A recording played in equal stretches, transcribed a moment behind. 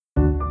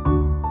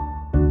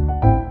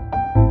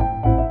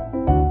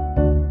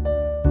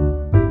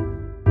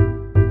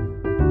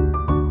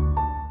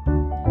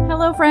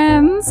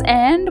Greetings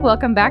and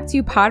welcome back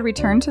to Pod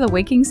Return to the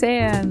Waking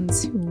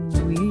Sands.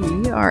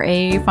 We are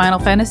a Final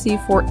Fantasy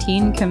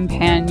XIV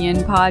companion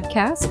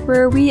podcast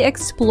where we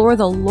explore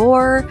the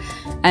lore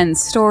and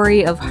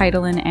story of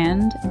Hydaelyn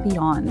and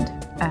beyond.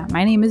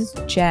 My name is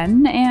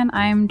Jen and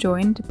I'm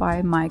joined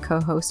by my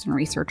co-host and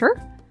researcher.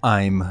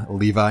 I'm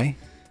Levi.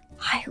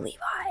 Hi,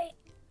 Levi.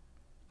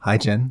 Hi,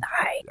 Jen.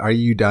 Hi. Are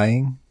you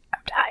dying?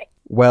 I'm dying.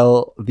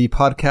 Well, the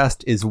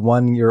podcast is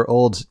 1 year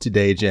old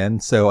today, Jen,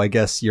 so I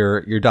guess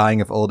you're dying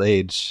of old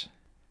age.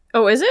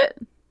 Oh, is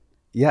it?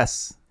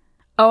 Yes.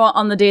 Oh,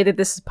 on the day that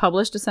this is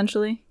published,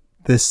 essentially?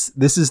 This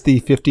is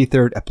the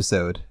 53rd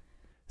episode.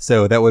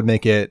 So that would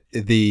make it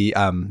the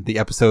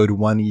episode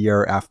 1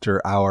 year after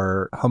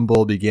our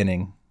humble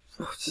beginning.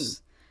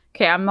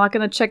 Okay, I'm not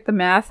going to check the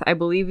math. I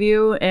believe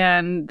you,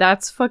 and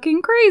that's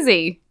fucking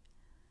crazy.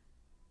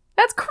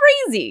 That's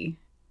crazy.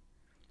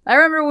 I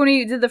remember when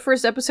we did the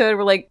first episode,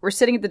 we're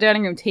sitting at the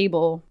dining room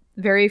table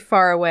very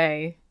far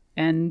away,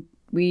 and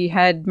we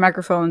had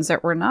microphones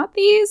that were not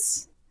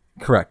these.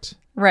 Correct.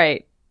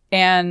 Right.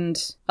 And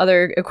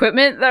other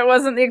equipment that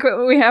wasn't the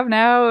equipment we have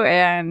now,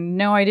 and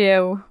no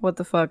idea what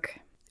the fuck.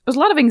 There was a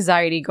lot of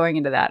anxiety going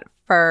into that,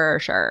 for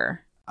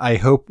sure. I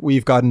hope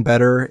we've gotten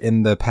better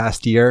in the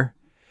past year.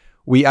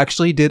 We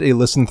actually did a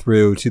listen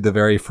through to the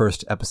very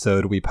first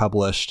episode we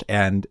published,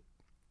 and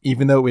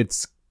even though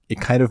it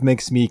kind of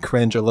makes me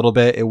cringe a little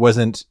bit, it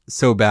wasn't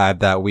so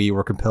bad that we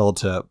were compelled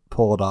to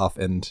pull it off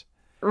and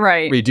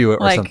redo it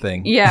or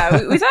something.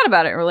 Yeah, we thought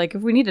about it. We're like,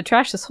 if we need to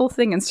trash this whole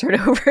thing and start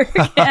over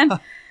again,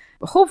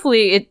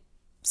 hopefully it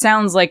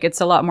sounds like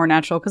it's a lot more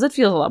natural, because it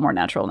feels a lot more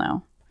natural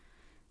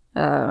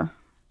now.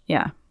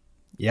 Yeah.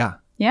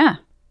 Yeah.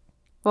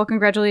 Well,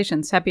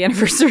 congratulations. Happy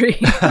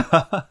anniversary.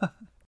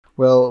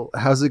 Well,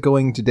 how's it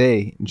going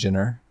today,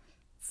 Jenner?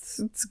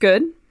 It's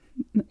good.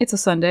 It's a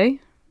Sunday.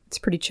 It's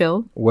pretty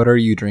chill. What are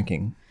you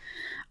drinking?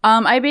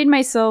 I made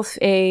myself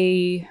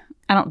I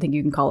don't think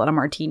you can call it a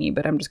martini,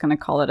 but I'm just going to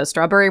call it a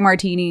strawberry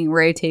martini,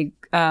 where I take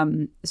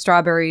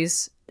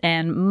strawberries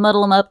and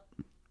muddle them up,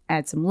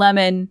 add some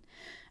lemon,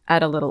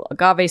 add a little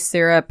agave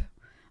syrup,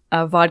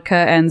 vodka,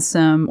 and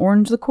some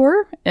orange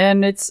liqueur.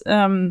 And it's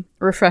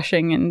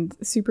refreshing and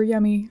super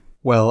yummy.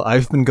 Well,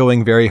 I've been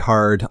going very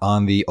hard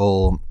on the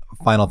old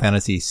Final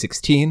Fantasy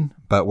XVI,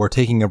 but we're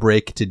taking a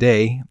break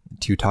today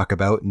to talk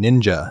about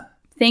Ninja.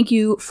 Thank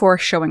you for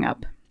showing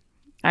up.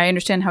 I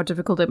understand how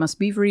difficult it must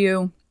be for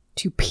you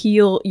to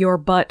peel your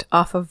butt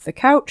off of the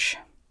couch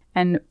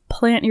and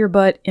plant your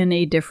butt in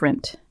a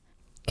different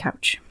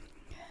couch.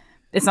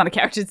 It's not a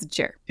couch, it's a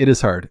chair. It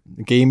is hard.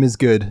 The game is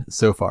good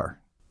so far.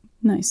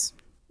 Nice.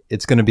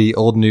 It's going to be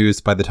old news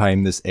by the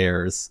time this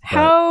airs.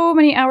 How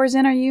many hours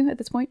in are you at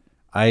this point?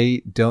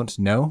 I don't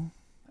know.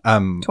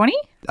 20?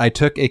 I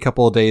took a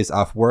couple of days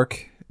off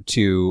work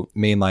to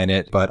mainline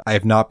it, but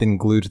I've not been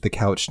glued to the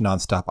couch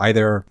nonstop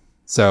either.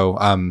 So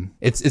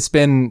it's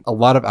been a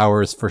lot of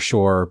hours for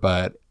sure,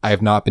 but I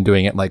have not been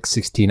doing it like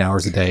 16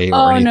 hours a day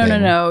or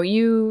anything. No.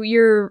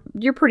 You're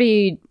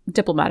pretty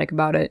diplomatic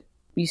about it.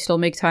 You still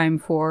make time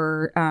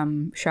for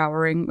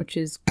showering, which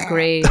is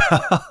great.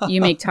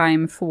 You make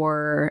time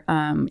for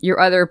your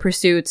other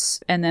pursuits,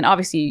 and then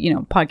obviously,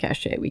 podcast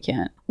shit.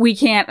 We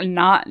can't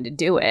not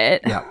do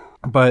it. Yeah.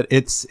 But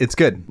it's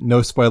good.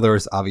 No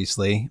spoilers,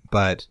 obviously,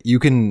 but you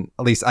can,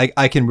 at least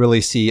I can really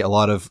see a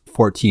lot of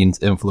 14's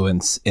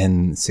influence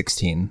in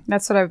 16.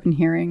 That's what I've been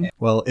hearing.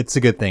 Well, it's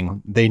a good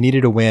thing. They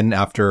needed a win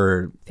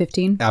after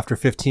 15. After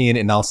 15,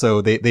 and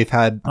also they've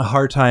had a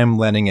hard time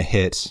landing a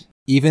hit,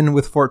 even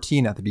with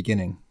 14 at the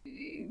beginning.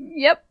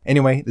 Yep.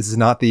 Anyway, this is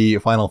not the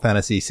Final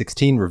Fantasy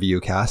XVI review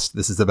cast.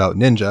 This is about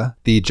Ninja,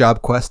 the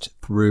job quest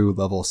through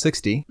level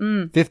 60,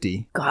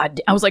 50.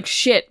 God, I was like,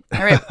 shit.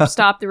 All right,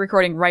 stop the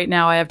recording right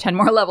now. I have 10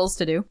 more levels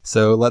to do.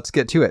 So let's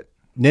get to it.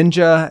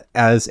 Ninja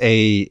as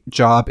a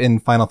job in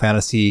Final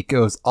Fantasy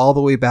goes all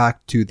the way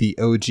back to the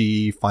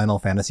OG Final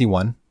Fantasy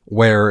I,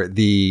 where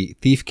the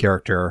thief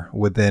character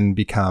would then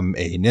become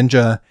a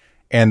ninja,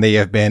 and they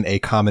have been a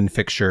common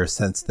fixture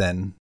since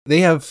then.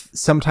 They have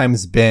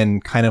sometimes been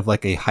kind of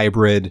like a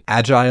hybrid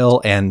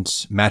agile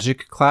and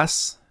magic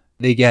class.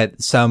 They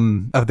get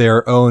some of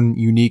their own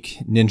unique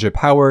ninja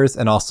powers,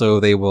 and also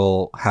they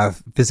will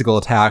have physical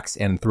attacks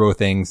and throw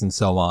things and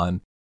so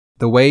on.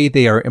 The way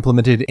they are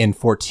implemented in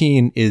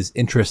 14 is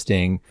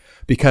interesting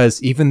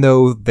because even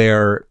though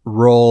their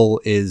role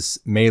is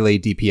melee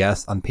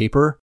DPS on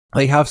paper,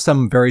 they have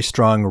some very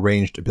strong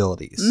ranged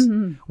abilities,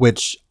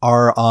 which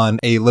are on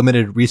a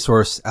limited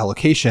resource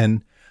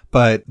allocation,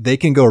 but they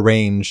can go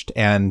ranged,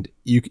 and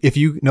if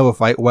you know a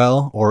fight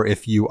well, or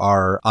if you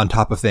are on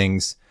top of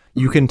things,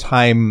 you can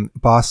time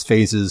boss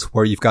phases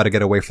where you've got to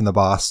get away from the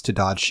boss to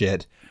dodge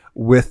shit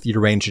with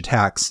your ranged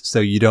attacks, so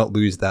you don't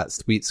lose that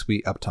sweet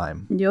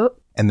uptime. Yep.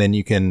 And then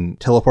you can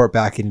teleport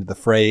back into the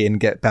fray and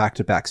get back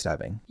to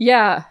backstabbing.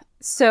 Yeah.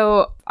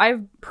 So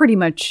I've pretty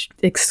much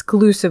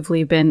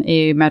exclusively been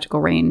a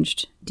magical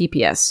ranged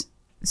DPS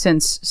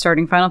since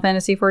starting Final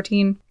Fantasy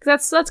XIV.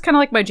 That's kind of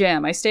like my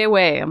jam. I stay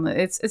away.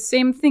 It's the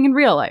same thing in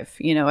real life.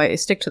 I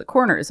stick to the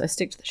corners. I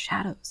stick to the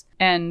shadows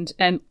and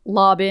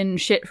lob in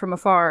shit from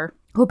afar.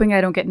 hoping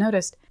I don't get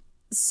noticed.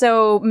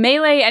 So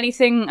melee,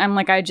 anything, I'm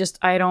like,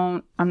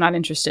 I'm not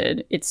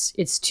interested.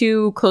 It's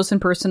too close and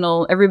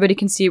personal. Everybody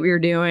can see what you're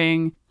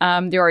doing.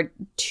 There are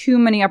too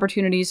many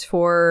opportunities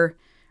or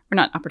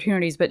not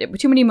opportunities, but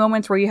too many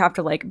moments where you have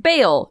to like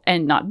bail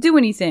and not do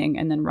anything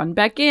and then run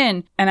back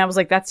in. And I was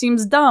like, that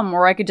seems dumb.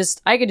 Or I could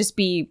just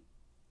be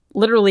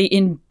literally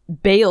in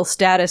bail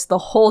status the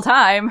whole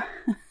time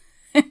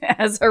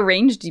as a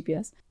ranged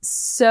DPS.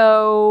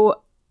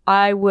 So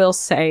I will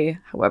say,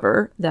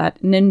 however,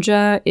 that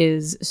Ninja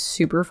is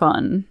super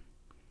fun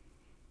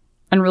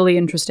and really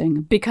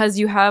interesting because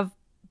you have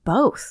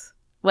both.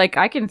 Like,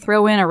 I can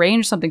throw in a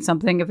range something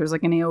if there's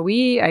like an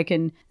AoE. I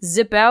can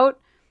zip out,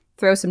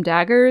 throw some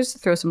daggers,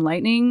 throw some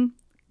lightning,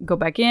 go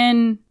back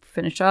in,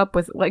 finish up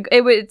with like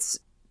it's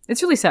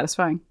really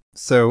satisfying.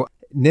 So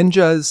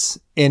ninjas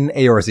in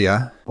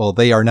Eorzea, well,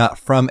 they are not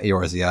from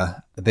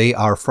Eorzea. They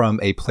are from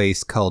a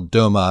place called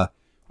Doma,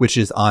 which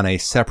is on a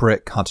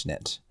separate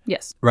continent.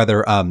 Yes.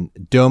 Rather,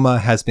 Doma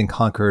has been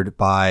conquered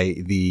by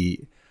the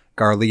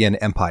Garlean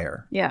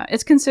Empire. Yeah,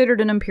 it's considered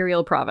an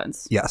imperial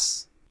province.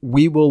 Yes.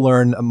 We will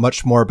learn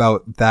much more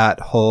about that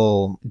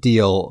whole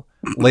deal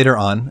later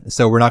on,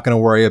 so we're not going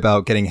to worry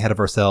about getting ahead of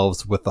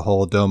ourselves with the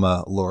whole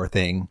Doma lore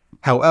thing.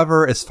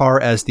 However, as far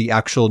as the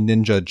actual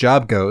ninja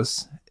job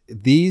goes,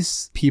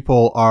 these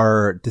people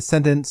are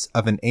descendants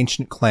of an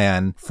ancient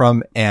clan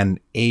from an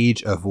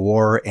age of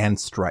war and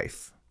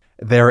strife.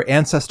 Their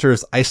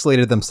ancestors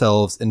isolated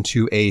themselves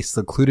into a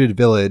secluded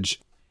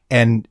village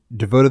and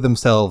devoted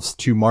themselves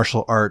to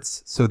martial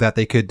arts so that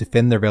they could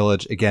defend their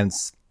village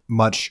against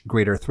much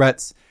greater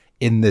threats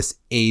in this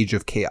age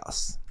of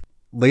chaos.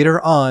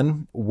 Later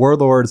on,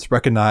 warlords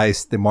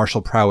recognized the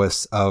martial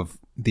prowess of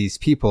these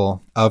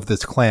people, of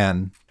this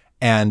clan,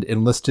 and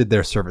enlisted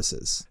their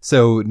services.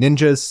 So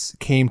ninjas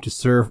came to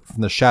serve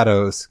from the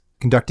shadows,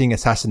 conducting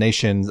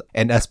assassinations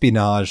and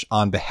espionage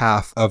on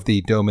behalf of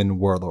the Doman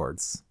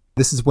warlords.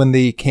 This is when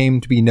they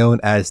came to be known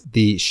as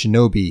the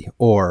shinobi,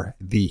 or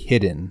the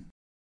hidden.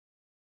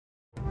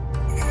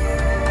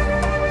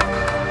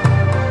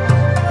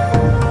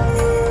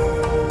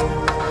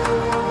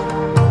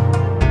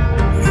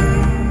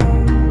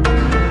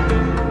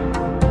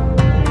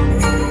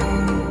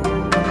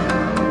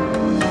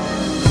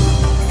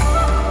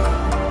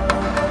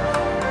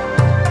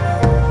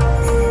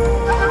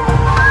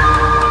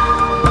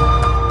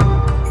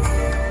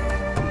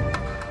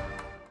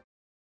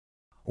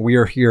 We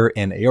are here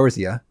in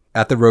Eorzea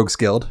at the Rogues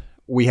Guild.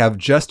 We have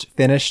just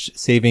finished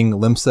saving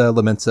Limsa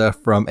Lemensa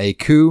from a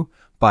coup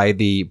by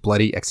the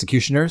Bloody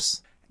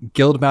Executioners.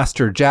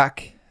 Guildmaster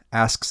Jack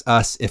asks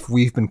us if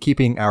we've been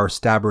keeping our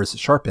stabbers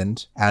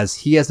sharpened, as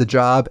he has a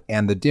job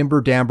and the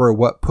dimber damber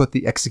what put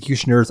the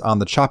executioners on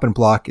the chopping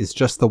block is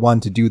just the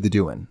one to do the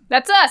doing.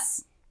 That's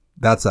us!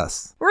 That's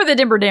us. We're the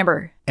dimber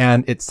damber.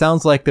 And it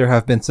sounds like there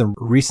have been some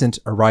recent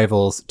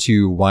arrivals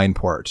to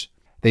Wineport.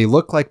 They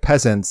look like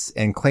peasants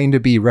and claim to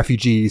be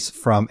refugees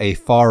from a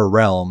far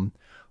realm,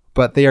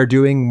 but they are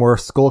doing more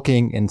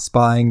skulking and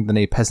spying than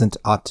a peasant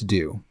ought to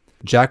do.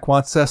 Jack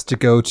wants us to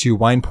go to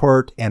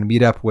Wineport and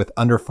meet up with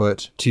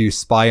Underfoot to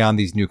spy on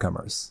these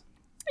newcomers.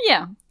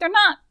 Yeah, they're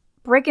not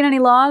breaking any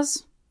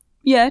laws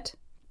yet,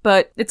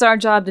 but it's our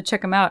job to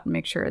check them out and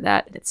make sure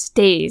that it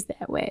stays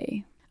that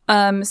way.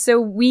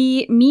 So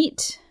we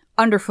meet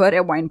Underfoot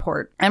at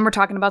Wineport, and we're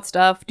talking about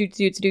stuff,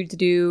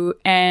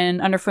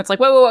 and Underfoot's like,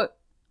 whoa.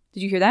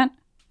 Did you hear that?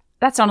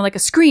 That sounded like a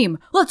scream.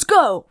 Let's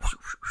go!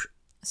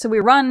 So we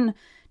run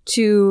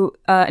to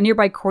a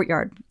nearby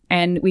courtyard,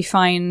 and we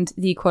find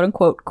the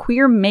quote-unquote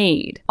queer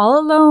maid, all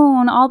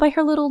alone, all by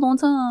her little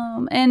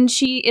lonesome, and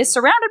she is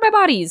surrounded by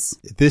bodies.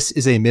 This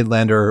is a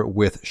Midlander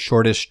with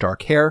shortish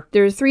dark hair.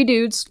 There's 3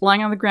 dudes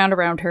lying on the ground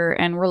around her,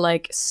 and we're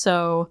like,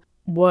 so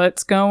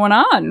what's going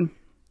on?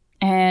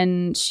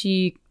 And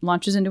she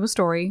launches into a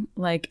story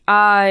like,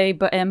 I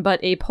am but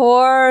a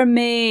poor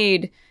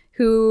maid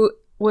who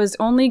was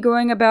only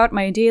going about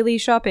my daily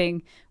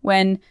shopping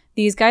when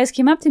these guys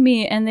came up to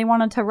me and they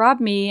wanted to rob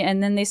me,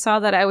 and then they saw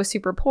that I was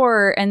super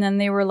poor, and then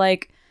they were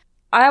like,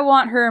 I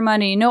want her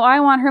money. No,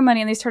 I want her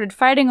money. And they started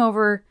fighting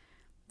over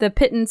the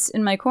pittance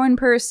in my coin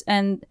purse,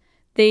 and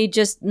they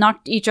just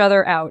knocked each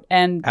other out.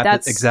 And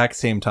at the exact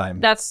same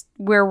time. That's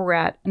where we're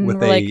at. And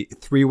with a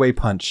 3-way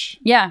punch.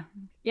 Yeah.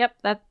 Yep.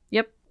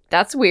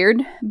 That's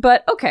weird.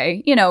 But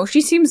okay, she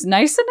seems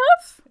nice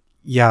enough.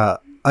 Yeah.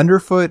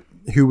 Underfoot,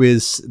 who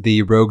is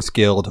the Rogues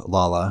Guild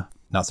Lala,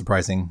 not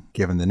surprising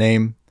given the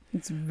name.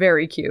 It's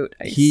very cute.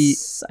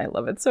 I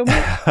love it so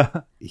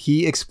much.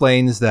 He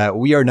explains that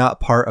we are not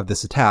part of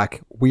this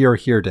attack. We are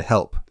here to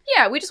help.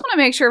 Yeah, we just want to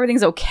make sure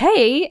everything's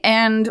okay.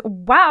 And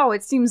wow,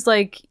 it seems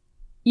like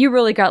you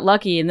really got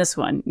lucky in this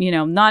one.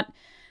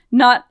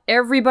 Not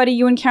everybody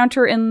you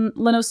encounter in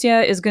La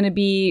Noscea is going to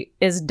be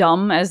as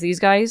dumb as these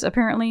guys,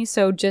 apparently.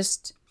 So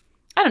just,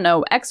 I don't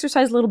know,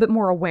 exercise a little bit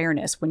more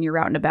awareness when you're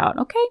out and about.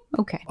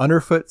 Okay.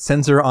 Underfoot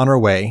sends her on her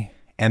way,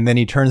 and then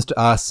he turns to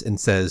us and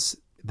says,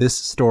 this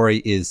story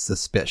is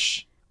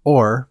suspicious.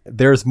 Or,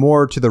 there's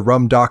more to the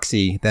rum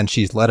doxy than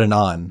she's letting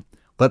on.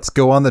 Let's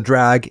go on the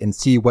drag and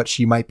see what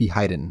she might be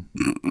hiding.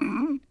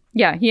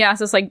 Yeah, he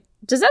asks us, like,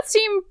 does that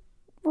seem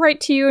right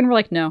to you? And we're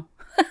like, no.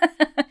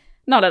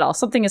 Not at all.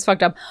 Something is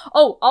fucked up.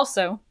 Oh,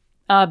 also,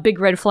 big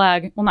red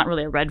flag. Well, not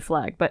really a red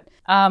flag, but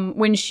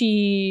when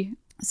she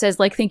says,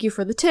 like, thank you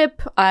for the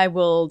tip, I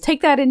will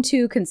take that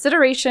into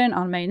consideration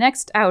on my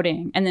next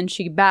outing. And then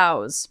she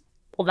bows.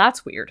 Well,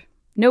 that's weird.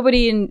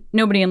 Nobody in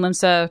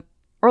Limsa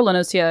or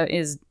Lenosia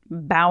is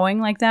bowing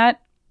like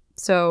that.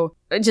 So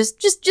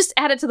just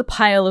add it to the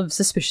pile of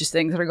suspicious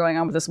things that are going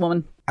on with this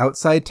woman.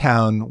 Outside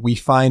town, we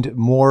find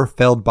more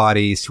felled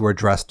bodies who are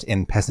dressed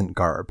in peasant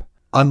garb.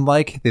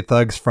 Unlike the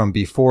thugs from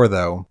before,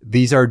 though,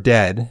 these are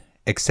dead,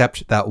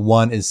 except that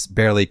one is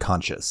barely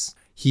conscious.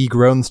 He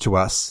groans to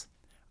us,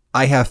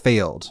 I have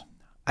failed.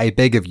 I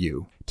beg of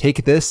you,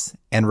 take this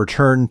and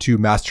return to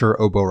Master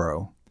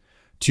Oboro,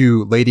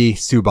 to Lady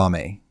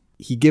Tsubame.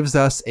 He gives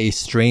us a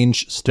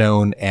strange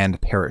stone and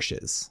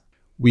perishes.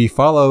 We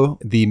follow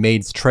the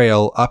maid's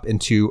trail up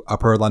into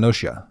Upper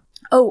Lanosia.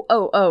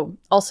 Oh.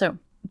 Also,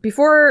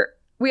 before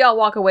we all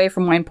walk away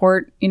from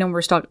Wineport,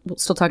 we're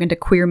still talking to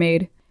Queer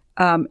Maid,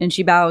 and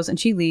she bows and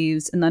she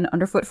leaves, and then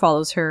Underfoot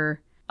follows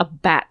her. A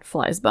bat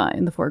flies by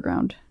in the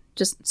foreground.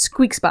 Just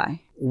squeaks by.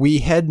 We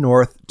head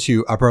north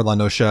to Upper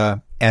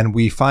Lanosia, and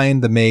we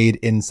find the maid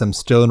in some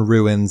stone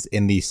ruins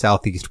in the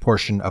southeast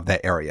portion of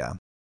that area,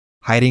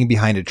 hiding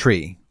behind a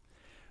tree.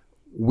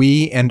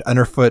 We and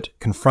Underfoot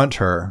confront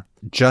her.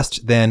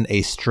 Just then,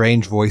 a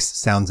strange voice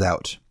sounds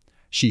out.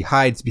 She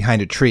hides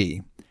behind a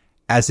tree,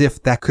 as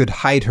if that could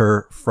hide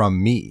her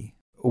from me.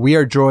 We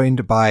are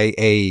joined by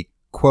a,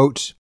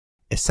 quote,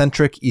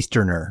 eccentric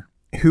Easterner,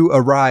 who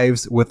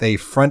arrives with a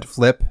front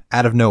flip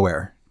out of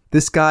nowhere.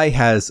 This guy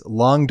has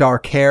long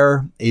dark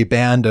hair, a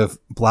band of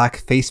black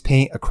face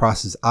paint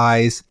across his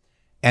eyes,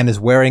 and is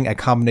wearing a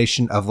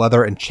combination of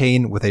leather and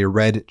chain with a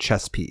red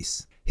chest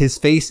piece. His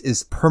face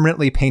is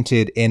permanently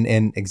painted in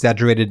an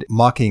exaggerated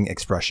mocking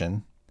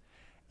expression.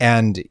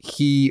 And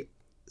he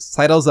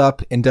sidles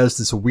up and does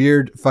this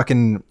weird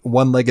fucking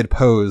one-legged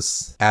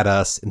pose at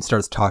us and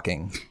starts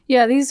talking.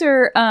 Yeah, these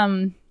are,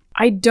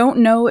 I don't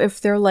know if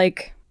they're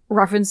like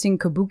referencing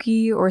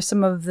kabuki or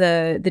some of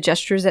the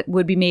gestures that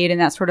would be made in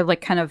that sort of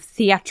like kind of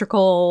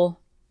theatrical.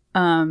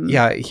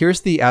 Yeah, here's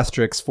the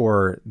asterisk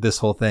for this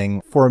whole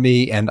thing. For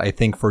me, and I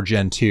think for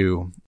Gen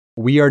 2,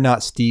 we are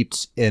not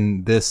steeped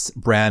in this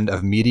brand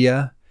of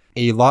media.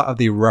 A lot of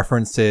the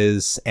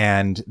references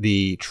and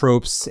the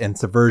tropes and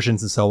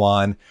subversions and so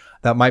on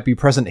that might be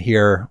present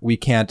here, we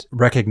can't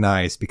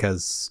recognize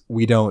because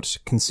we don't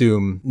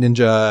consume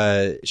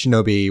ninja,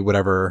 shinobi,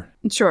 whatever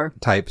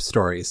type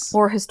stories.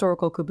 Or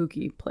historical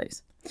kabuki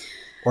plays.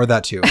 Or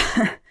that too.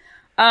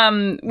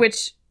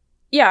 Which,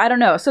 yeah, I don't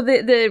know. So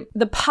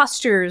the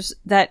postures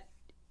that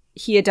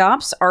he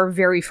adopts are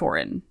very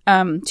foreign,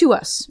 to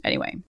us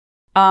anyway.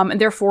 And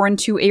they're foreign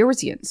to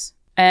Eorzeans.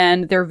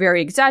 And they're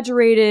very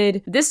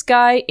exaggerated. This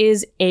guy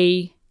is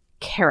a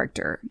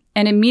character.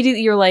 And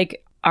immediately you're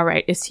like, all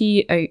right, is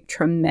he a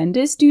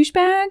tremendous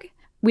douchebag?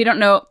 We don't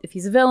know if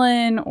he's a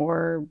villain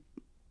or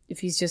if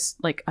he's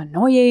just like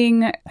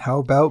annoying. How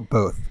about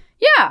both?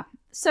 Yeah.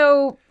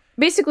 So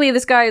basically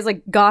this guy is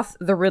like Goth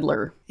the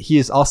Riddler. He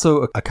is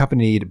also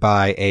accompanied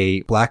by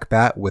a black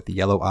bat with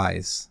yellow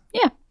eyes.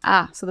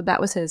 Yeah. So the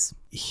bat was his.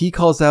 He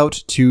calls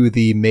out to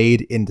the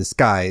maid in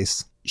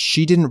disguise.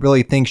 She didn't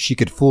really think she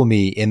could fool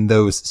me in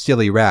those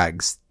silly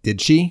rags, did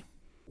she?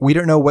 We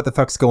don't know what the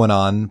fuck's going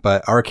on,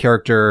 but our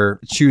character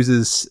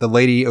chooses the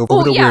lady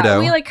over the weirdo.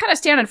 We like kind of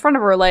stand in front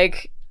of her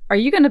like, are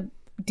you going to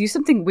do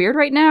something weird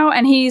right now?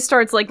 And he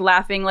starts like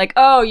laughing like,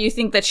 oh, you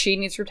think that she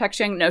needs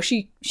protection? No,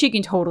 she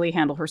can totally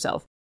handle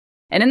herself.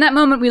 And in that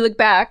moment, we look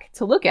back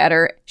to look at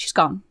her. She's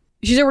gone.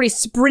 She's already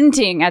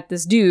sprinting at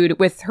this dude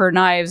with her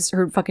knives,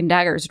 her fucking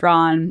daggers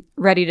drawn,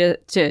 ready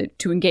to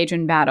engage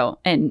in battle.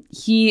 And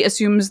he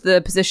assumes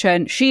the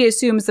position. She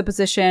assumes the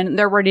position.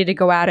 They're ready to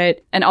go at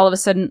it. And all of a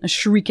sudden, a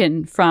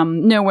shuriken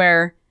from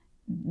nowhere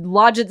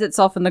lodges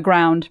itself in the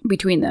ground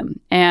between them.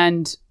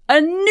 And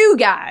a new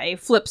guy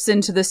flips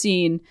into the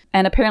scene.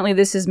 And apparently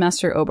this is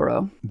Master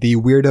Oboro. The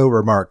weirdo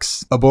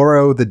remarks.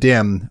 Oboro the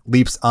Dim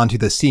leaps onto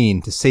the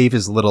scene to save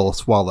his little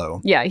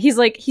swallow. Yeah,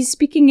 he's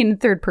speaking in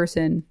third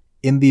person.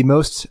 In the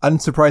most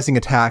unsurprising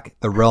attack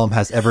the realm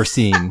has ever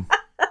seen.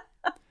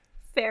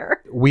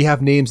 Fair. We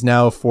have names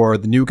now for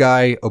the new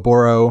guy,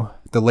 Oboro,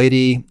 the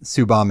lady,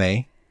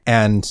 Tsubame,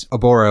 and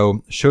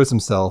Oboro shows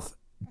himself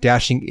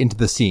dashing into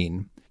the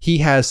scene. He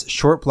has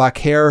short black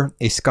hair,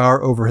 a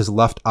scar over his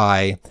left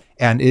eye,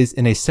 and is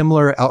in a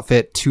similar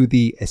outfit to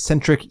the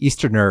eccentric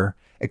Easterner,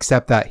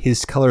 except that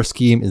his color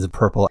scheme is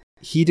purple.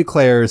 He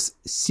declares,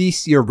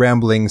 "Cease your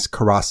ramblings,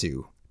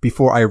 Karasu,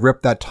 before I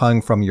rip that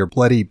tongue from your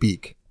bloody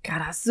beak."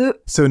 Karasu.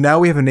 So now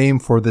we have a name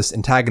for this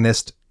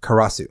antagonist,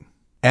 Karasu.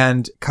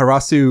 And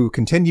Karasu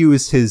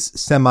continues his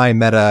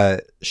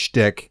semi-meta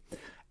shtick,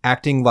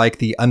 acting like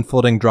the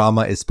unfolding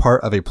drama is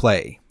part of a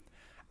play.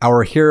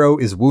 Our hero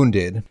is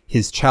wounded.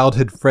 His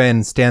childhood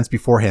friend stands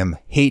before him,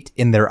 hate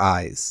in their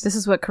eyes. This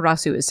is what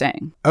Karasu is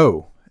saying.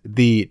 Oh,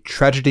 the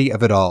tragedy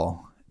of it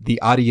all.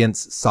 The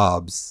audience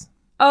sobs.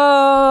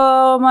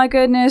 Oh my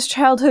goodness,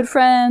 childhood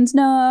friends,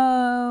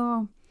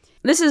 no.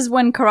 This is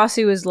when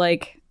Karasu is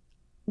like,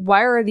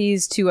 why are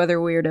these two other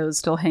weirdos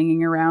still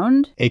hanging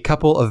around? A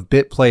couple of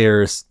bit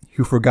players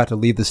who forgot to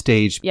leave the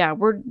stage. Yeah,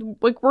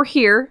 we're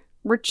here.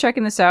 We're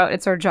checking this out.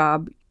 It's our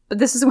job. But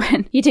this is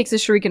when he takes a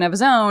shuriken of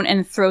his own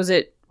and throws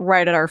it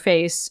right at our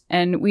face.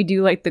 And we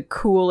do like the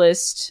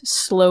coolest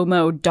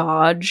slow-mo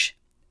dodge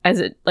as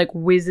it like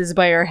whizzes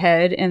by our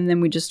head. And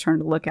then we just turn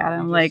to look at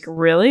him like,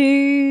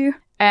 really?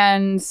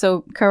 And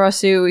so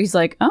Karasu, he's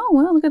like, oh,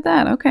 well, look at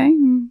that. Okay.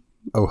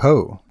 Oh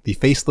ho, the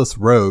faceless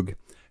rogue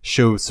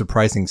shows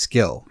surprising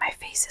skill. My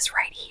face is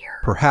right here.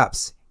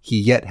 Perhaps he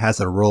yet has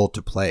a role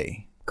to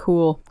play.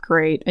 Cool.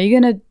 Great. Are you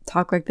going to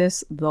talk like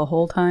this the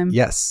whole time?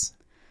 Yes.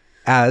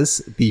 As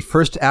the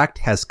first act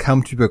has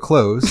come to a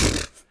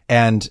close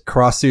and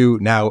Karasu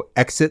now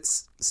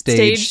exits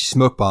stage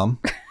smoke bomb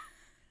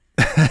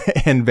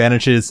and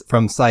vanishes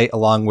from sight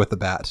along with the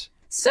bat.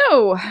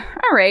 So,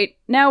 all right.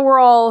 Now we're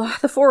all,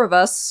 the four of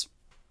us,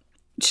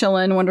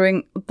 chilling,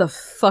 wondering what the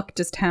fuck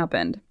just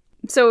happened.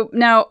 So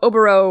now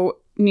Oboro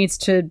needs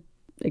to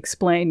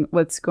explain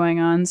what's going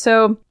on.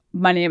 So,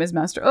 my name is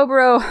Master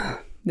Oboro.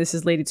 This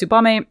is Lady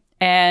Tsubame.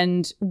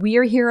 And we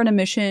are here on a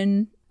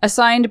mission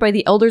assigned by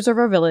the elders of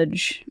our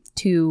village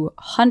to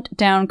hunt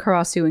down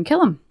Karasu and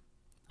kill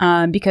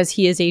him. Because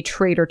he is a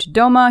traitor to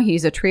Doma.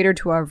 He's a traitor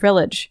to our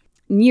village.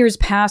 In years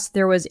past,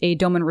 there was a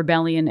Doman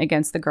rebellion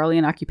against the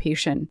Garlean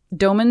occupation.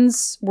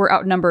 Domans were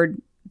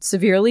outnumbered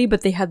severely,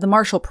 but they had the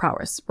martial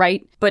prowess,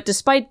 right? But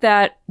despite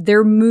that,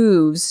 their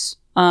moves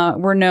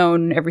were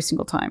known every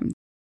single time.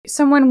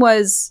 Someone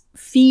was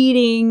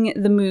feeding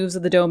the moves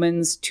of the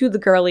Domans to the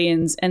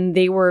Garleans, and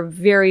they were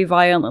very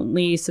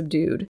violently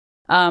subdued.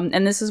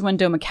 And this is when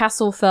Doma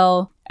Castle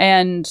fell,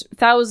 and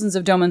thousands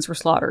of Domans were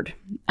slaughtered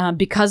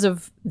because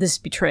of this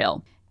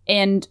betrayal.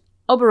 And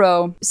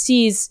Oboro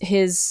sees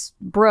his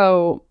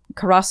bro,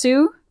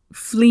 Karasu,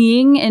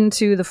 fleeing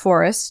into the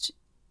forest,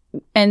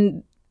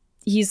 and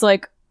he's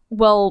like,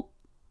 well,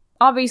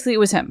 obviously it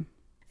was him.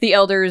 The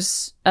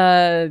elders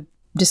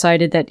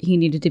decided that he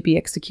needed to be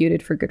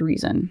executed for good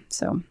reason.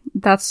 So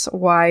that's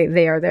why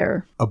they are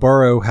there.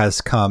 Oboro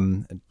has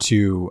come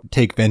to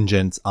take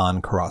vengeance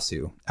on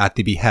Karasu at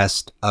the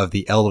behest of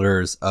the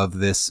elders of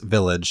this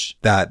village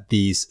that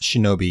these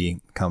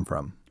shinobi come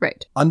from.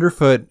 Right.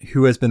 Underfoot,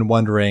 who has been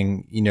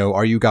wondering,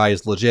 are you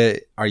guys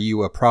legit? Are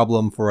you a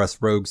problem for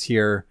us rogues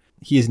here?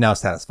 He is now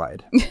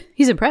satisfied.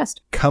 He's impressed.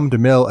 Come to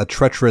mill a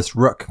treacherous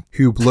rook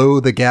who blow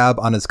the gab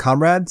on his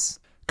comrades?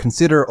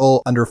 Consider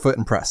old Underfoot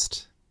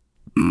impressed.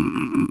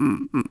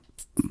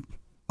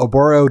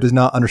 Oboro does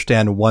not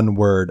understand one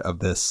word of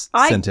this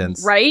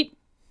sentence. Right?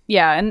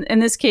 Yeah, and in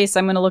this case,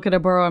 I'm going to look at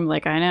Oboro. I'm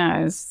like, I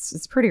know,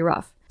 it's pretty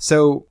rough.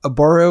 So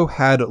Oboro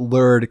had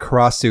lured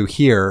Karasu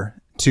here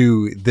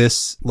to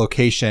this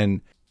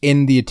location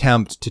in the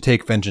attempt to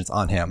take vengeance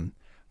on him,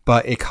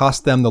 but it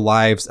cost them the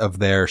lives of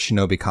their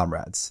shinobi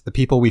comrades. The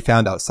people we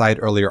found outside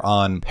earlier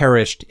on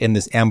perished in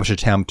this ambush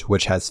attempt,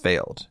 which has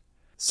failed.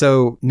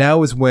 So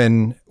now is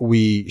when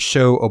we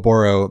show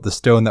Oboro the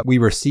stone that we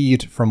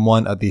received from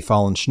one of the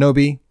fallen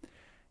shinobi,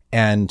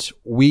 and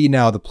we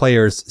now, the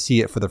players,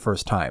 see it for the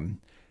first time.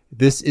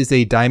 This is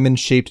a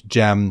diamond-shaped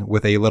gem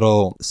with a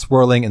little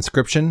swirling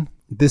inscription.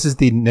 This is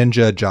the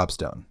ninja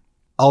jobstone.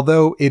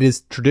 Although it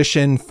is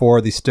tradition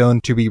for the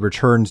stone to be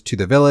returned to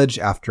the village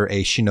after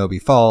a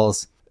shinobi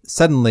falls,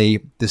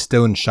 suddenly the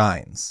stone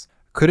shines.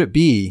 Could it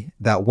be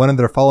that one of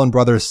their fallen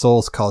brothers'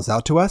 souls calls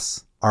out to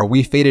us? Are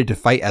we fated to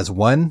fight as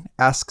one?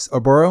 Asks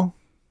Oboro.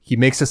 He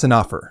makes us an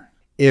offer.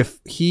 If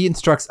he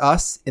instructs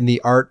us in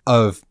the art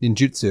of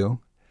ninjutsu,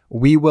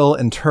 we will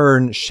in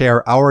turn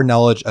share our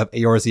knowledge of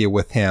Eorzea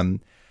with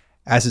him,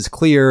 as it's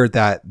clear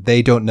that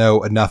they don't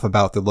know enough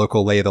about the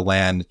local lay of the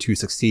land to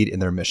succeed in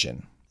their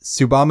mission.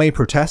 Tsubame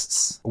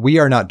protests. We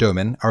are not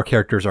Doman. Our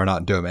characters are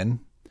not Doman.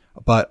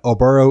 But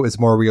Oboro is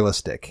more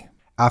realistic.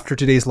 After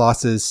today's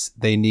losses,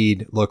 they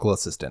need local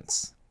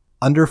assistance.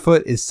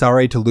 Underfoot is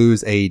sorry to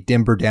lose a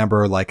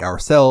dimber-damber like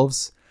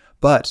ourselves,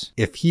 but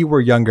if he were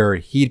younger,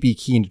 he'd be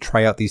keen to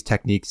try out these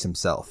techniques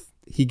himself.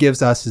 He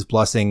gives us his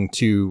blessing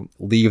to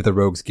leave the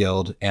Rogues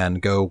Guild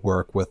and go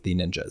work with the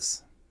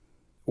ninjas.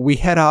 We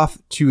head off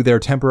to their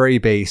temporary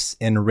base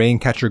in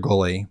Raincatcher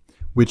Gully,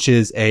 which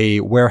is a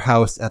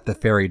warehouse at the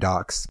ferry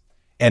docks,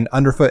 and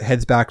Underfoot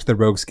heads back to the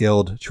Rogues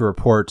Guild to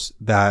report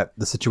that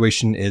the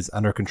situation is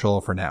under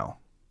control for now.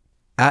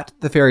 At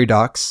the ferry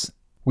docks,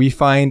 we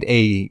find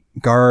a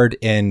guard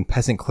in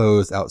peasant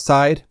clothes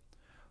outside.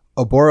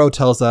 Oboro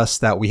tells us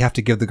that we have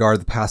to give the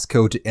guard the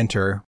passcode to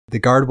enter. The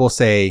guard will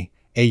say,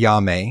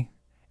 Eyame,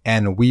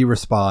 and we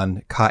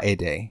respond,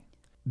 Kaede.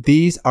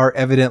 These are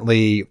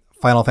evidently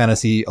Final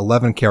Fantasy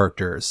XI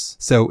characters,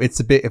 so it's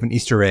a bit of an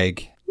Easter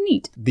egg.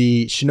 Neat.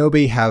 The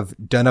shinobi have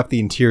done up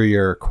the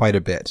interior quite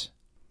a bit.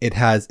 It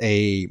has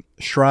a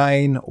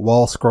shrine,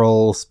 wall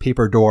scrolls,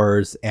 paper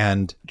doors,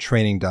 and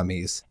training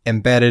dummies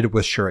embedded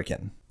with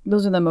shuriken.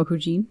 Those are the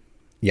Mokujin?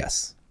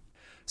 Yes.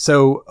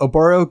 So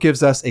Oboro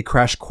gives us a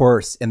crash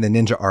course in the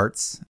ninja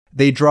arts.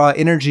 They draw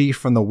energy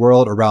from the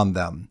world around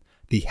them,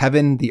 the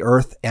heaven, the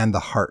earth, and the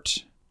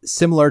heart,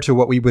 similar to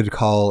what we would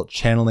call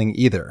channeling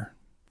ether.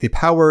 The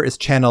power is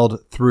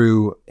channeled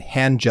through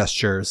hand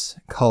gestures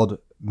called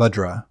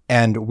mudra,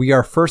 and we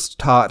are first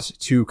taught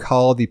to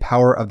call the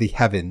power of the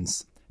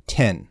heavens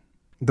Ten.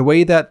 The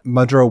way that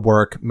mudra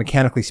work,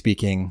 mechanically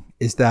speaking,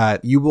 is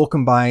that you will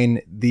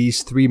combine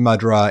these 3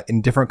 mudra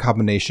in different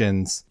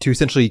combinations to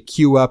essentially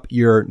queue up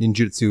your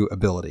ninjutsu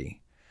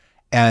ability.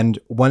 And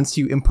once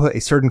you input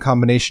a certain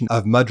combination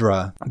of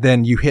mudra,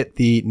 then you hit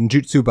the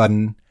ninjutsu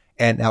button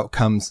and out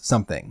comes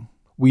something.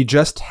 We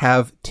just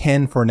have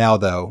 10 for now,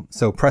 though,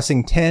 so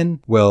pressing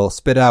 10 will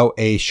spit out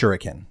a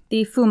shuriken.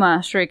 The Fuma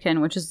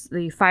shuriken, which is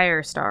the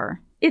fire star.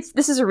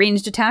 This is a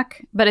ranged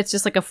attack, but it's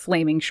just like a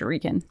flaming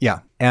shuriken. Yeah,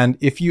 and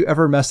if you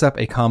ever mess up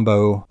a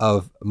combo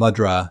of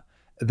mudra,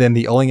 then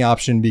the only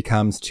option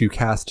becomes to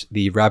cast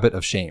the Rabbit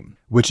of Shame,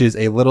 which is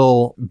a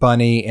little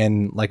bunny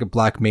in like a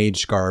black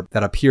mage garb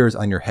that appears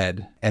on your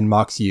head and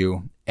mocks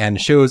you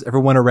and shows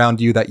everyone around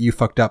you that you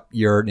fucked up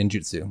your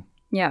ninjutsu.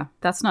 Yeah,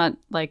 that's not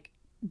like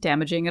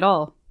damaging at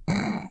all.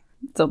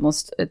 It's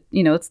almost,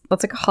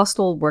 that's like a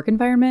hostile work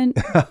environment.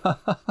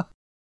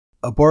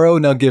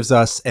 Oboro now gives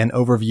us an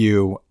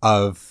overview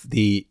of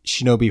the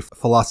shinobi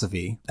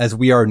philosophy, as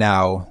we are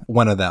now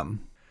one of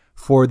them.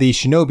 For the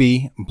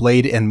shinobi,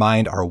 blade and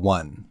mind are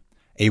one.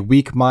 A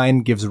weak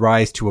mind gives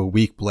rise to a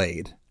weak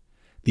blade.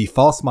 The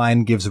false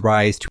mind gives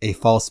rise to a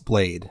false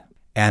blade.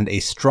 And a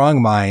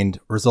strong mind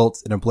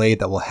results in a blade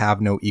that will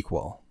have no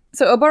equal.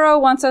 So Oboro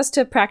wants us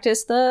to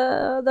practice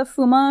the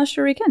Fuma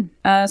shuriken.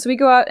 So we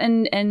go out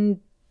and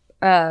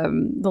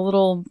the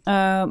little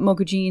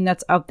Mokujin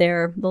that's out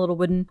there, the little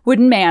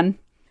wooden man.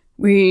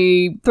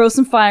 We throw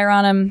some fire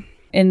on him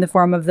in the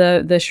form of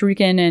the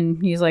shuriken, and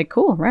he's like,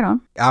 cool, right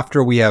on.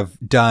 After we have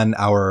done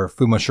our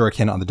Fuma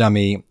shuriken on the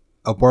dummy,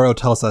 Oboro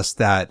tells us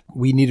that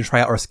we need to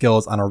try out our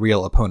skills on a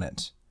real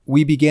opponent.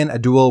 We begin a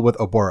duel with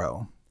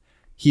Oboro.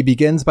 He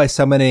begins by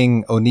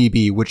summoning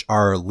Onibi, which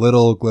are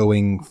little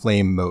glowing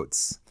flame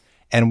motes,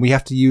 and we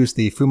have to use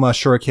the Fuma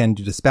shuriken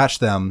to dispatch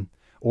them,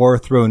 or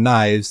throw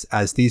knives,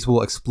 as these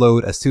will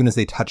explode as soon as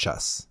they touch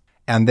us.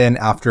 And then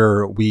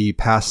after we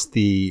pass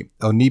the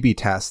Onibi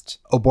test,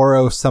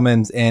 Oboro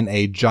summons in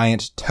a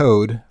giant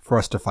toad for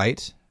us to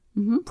fight.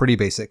 Mm-hmm. Pretty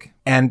basic.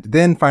 And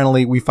then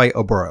finally we fight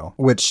Oboro,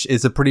 which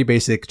is a pretty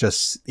basic,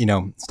 just,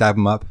 stab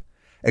him up.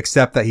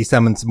 Except that he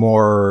summons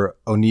more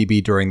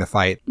Onibi during the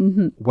fight.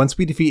 Mm-hmm. Once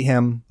we defeat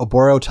him,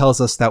 Oboro tells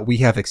us that we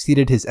have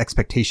exceeded his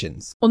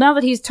expectations. Well, now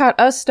that he's taught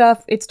us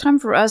stuff, it's time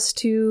for us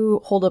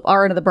to hold up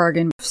our end of the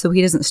bargain so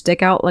he doesn't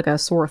stick out like a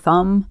sore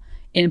thumb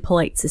in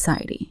polite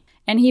society.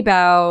 And he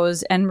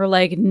bows, and we're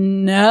like,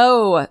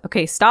 no.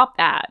 Okay, stop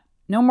that.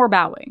 No more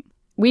bowing.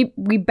 We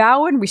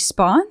bow in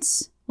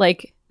response.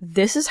 Like,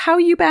 this is how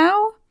you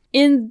bow?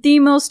 In the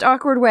most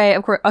awkward way,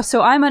 of course.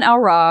 So I'm an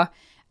Aura,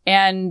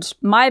 and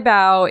my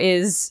bow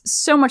is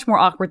so much more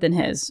awkward than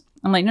his.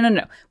 I'm like,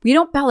 no. We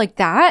don't bow like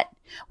that.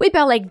 We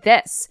bow like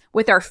this,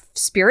 with our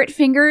spirit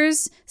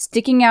fingers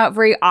sticking out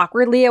very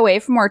awkwardly away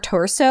from our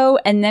torso,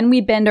 and then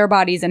we bend our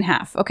bodies in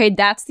half. Okay,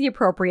 that's the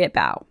appropriate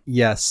bow.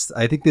 Yes,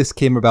 I think this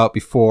came about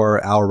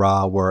before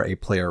Al-Ra were a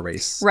player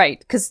race. Right,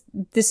 because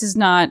this is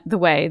not the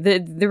way.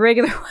 The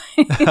regular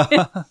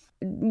way.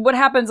 What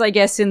happens, I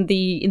guess, in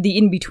the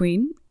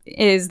in-between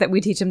is that we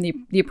teach them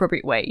the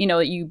appropriate way.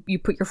 You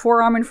put your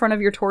forearm in front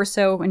of your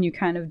torso, and you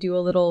kind of do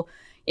a little...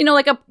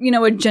 like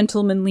a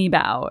gentlemanly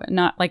bow,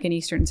 not like an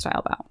Eastern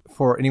style bow.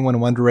 For anyone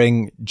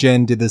wondering,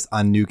 Jen did this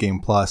on New Game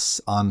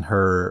Plus on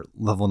her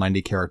level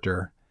 90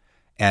 character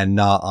and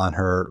not on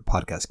her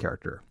podcast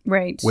character.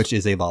 Right. Which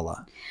is a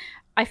Lala.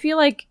 I feel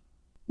like,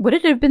 would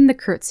it have been the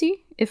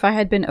curtsy if I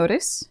had been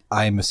Otis?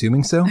 I'm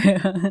assuming so.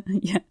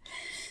 Yeah.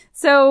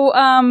 So,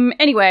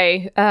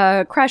 anyway,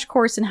 crash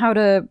course in how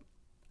to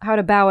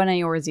bow an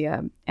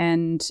Eorzea.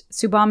 And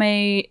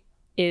Tsubame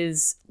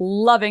is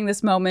loving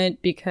this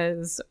moment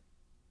because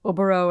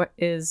Oboro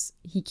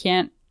he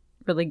can't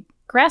really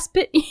grasp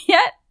it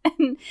yet,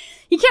 and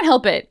he can't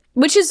help it,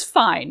 which is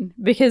fine,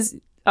 because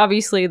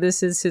obviously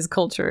this is his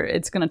culture.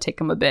 It's going to take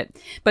him a bit.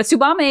 But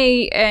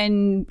Tsubame,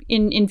 and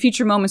in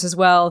future moments as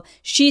well,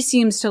 she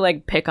seems to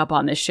like pick up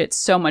on this shit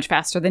so much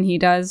faster than he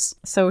does.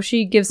 So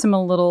she gives him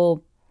a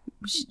little...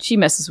 She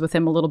messes with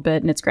him a little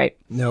bit, and it's great.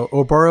 No,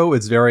 Oboro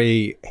is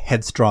very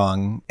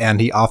headstrong, and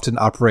he often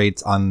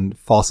operates on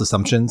false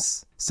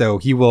assumptions. So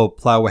he will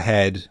plow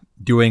ahead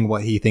doing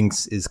what he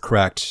thinks is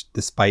correct,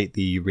 despite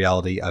the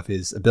reality of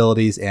his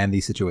abilities and the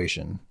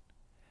situation.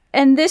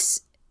 And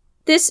this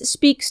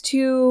speaks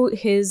to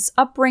his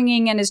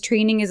upbringing and his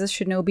training as a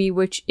shinobi,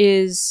 which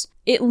is,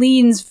 it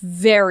leans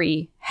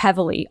very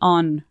heavily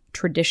on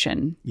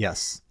tradition.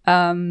 Yes.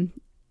 And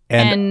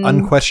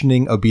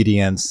unquestioning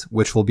obedience,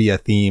 which will be a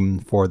theme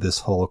for this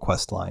whole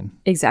quest line.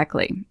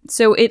 Exactly.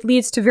 So it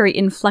leads to very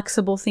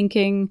inflexible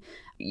thinking.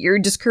 You're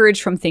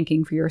discouraged from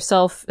thinking for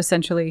yourself,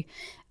 essentially.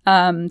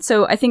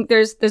 So I think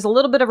there's a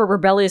little bit of a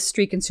rebellious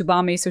streak in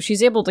Tsubame, so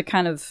she's able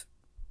to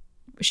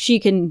she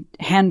can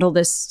handle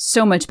this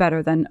so much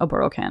better than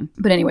Oboro can.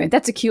 But anyway,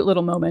 that's a cute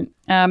little moment.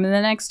 And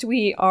then next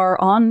we are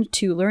on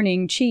to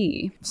learning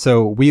Chi.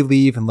 So we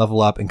leave and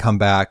level up and come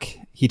back.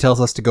 He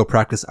tells us to go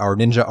practice our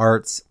ninja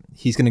arts.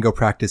 he's going to go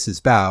practice his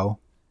bow.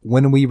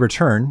 When we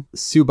return,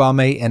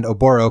 Tsubame and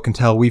Oboro can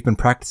tell we've been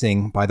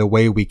practicing by the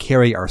way we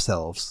carry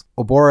ourselves.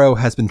 Oboro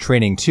has been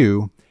training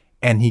too,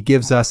 and he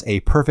gives us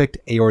a perfect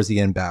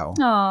Eorzean bow.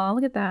 Oh,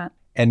 look at that.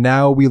 And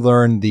now we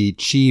learn the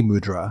Chi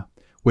Mudra,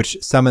 which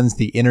summons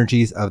the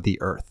energies of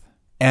the earth.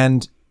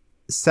 And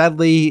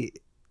sadly,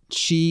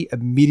 Chi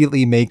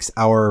immediately makes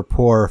our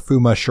poor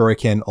Fuma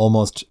Shuriken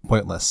almost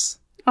pointless.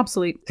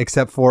 Obsolete.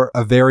 Except for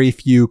a very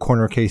few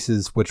corner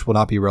cases which will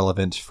not be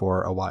relevant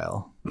for a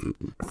while.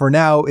 For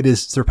now, it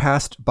is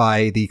surpassed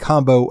by the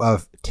combo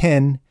of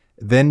Ten,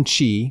 then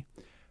Chi,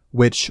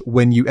 which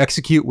when you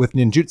execute with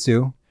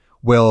ninjutsu,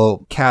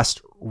 will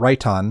cast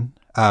Raiton,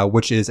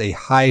 which is a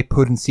high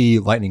potency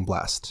lightning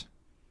blast.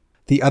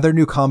 The other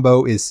new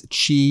combo is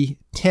Chi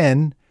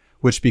 10,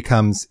 which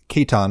becomes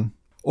Keiton,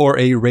 or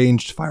a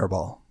ranged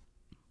fireball.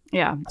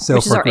 Yeah, so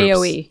which is our groups.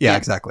 AoE. Yeah,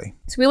 exactly.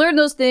 So we learned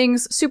those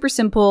things, super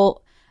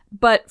simple,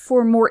 but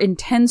for more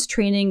intense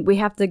training, we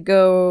have to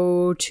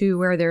go to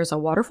where there's a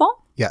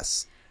waterfall.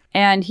 Yes.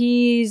 And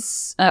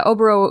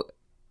Oboro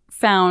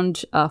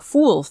found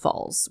Fool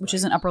Falls, which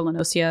is in Upper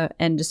Lenosia,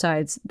 and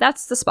decides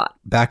that's the spot.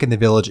 Back in the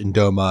village in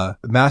Doma,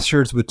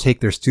 masters would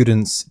take their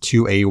students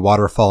to a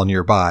waterfall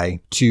nearby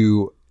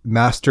to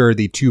master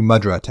the 2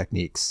 mudra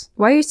techniques.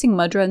 Why are you saying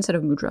mudra instead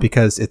of mudra?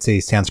 Because it's a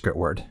Sanskrit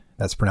word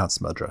that's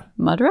pronounced mudra.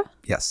 Mudra?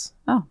 Yes.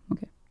 Oh,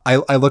 okay.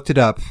 I looked it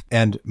up,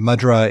 and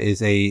mudra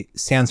is a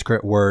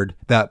Sanskrit word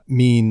that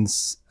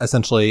means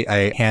essentially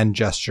a hand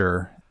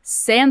gesture.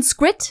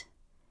 Sanskrit?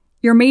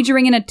 You're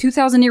majoring in a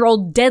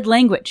 2,000-year-old dead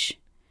language.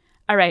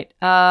 All right.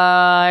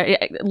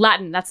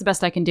 Latin. That's the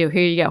best I can do.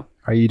 Here you go.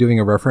 Are you doing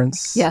a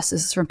reference? Yes.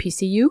 This is from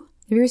PCU. Have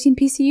you ever seen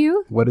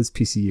PCU? What is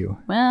PCU?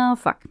 Well,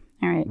 fuck.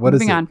 All right. What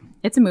Moving is it? on.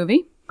 It's a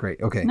movie.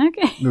 Great. Okay.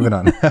 Okay. Moving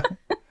on.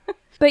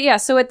 But yeah,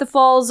 so at the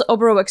falls,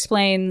 Oboro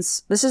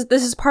explains this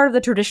is part of the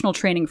traditional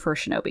training for a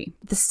shinobi.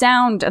 The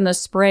sound and the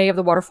spray of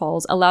the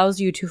waterfalls allows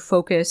you to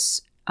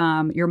focus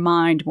your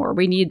mind more.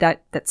 We need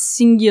that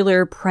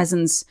singular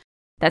presence,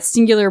 that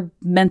singular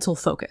mental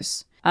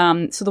focus.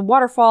 So the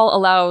waterfall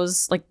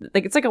allows, like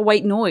it's like a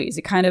white noise.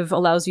 It kind of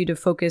allows you to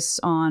focus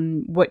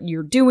on what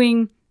you're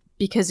doing,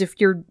 because if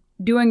you're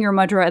doing your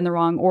mudra in the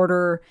wrong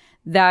order,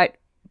 that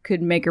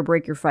could make or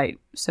break your fight.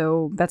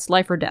 So that's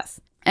life or death.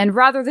 And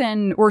rather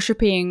than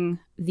worshipping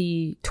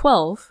the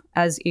 12,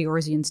 as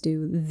Eorzeans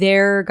do,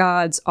 their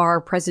gods are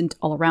present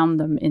all around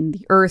them in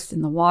the earth,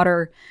 in the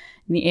water,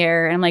 in the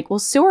air. And I'm like, well,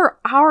 so are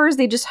ours.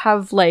 They just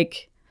have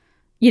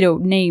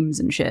names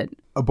and shit.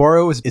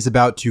 Oboro is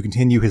about to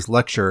continue his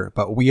lecture,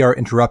 but we are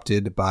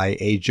interrupted by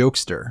a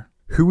jokester.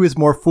 Who is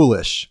more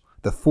foolish,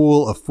 the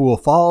fool of Fool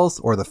Falls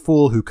or the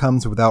fool who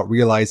comes without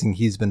realizing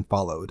he's been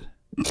followed?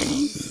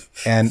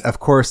 And of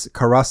course,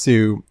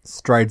 Karasu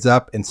strides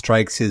up and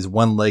strikes his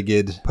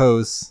one-legged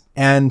pose,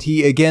 and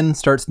he again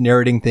starts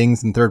narrating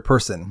things in third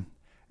person,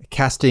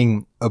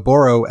 casting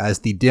Oboro as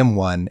the dim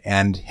one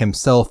and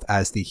himself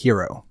as the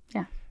hero.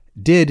 Yeah.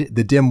 Did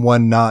the dim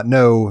one not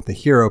know the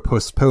hero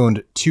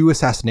postponed 2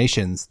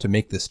 assassinations to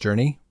make this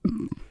journey?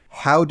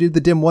 How did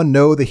the dim one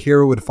know the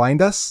hero would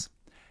find us?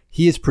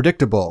 He is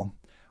predictable.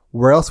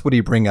 Where else would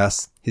he bring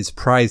us, his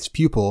prized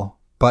pupil,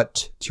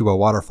 but to a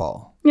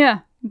waterfall?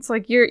 Yeah. It's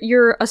like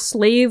you're a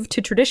slave to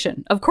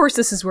tradition. Of course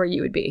this is where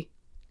you would be.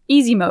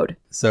 Easy mode.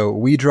 So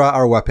we draw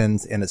our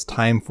weapons, and it's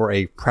time for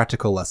a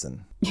practical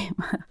lesson.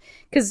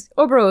 Because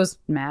Oboro is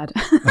mad.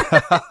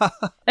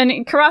 And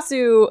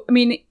Karasu, I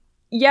mean,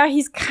 yeah,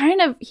 he's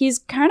kind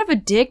of a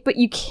dick, but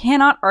you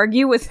cannot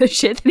argue with the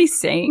shit that he's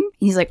saying.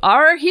 He's like,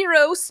 our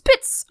hero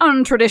spits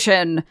on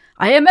tradition.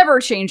 I am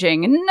ever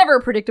changing and never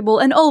predictable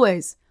and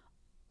always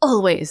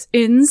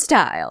in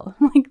style.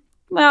 Like,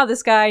 wow,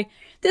 this guy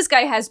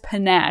has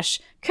panache.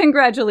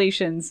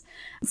 Congratulations.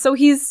 So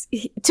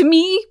to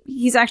me,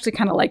 he's actually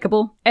kind of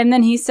likable. And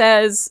then he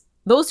says,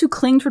 those who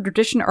cling to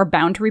tradition are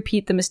bound to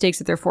repeat the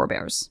mistakes of their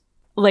forebears.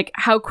 Like,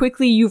 how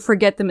quickly you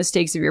forget the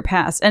mistakes of your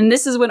past. And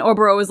this is when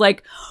Oboro is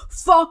like,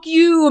 fuck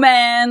you,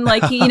 man.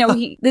 Like, he's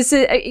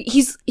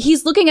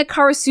looking at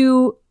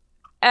Karasu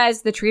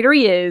as the traitor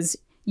he is.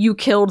 You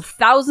killed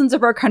thousands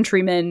of our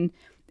countrymen,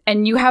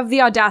 and you have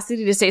the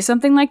audacity to say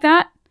something like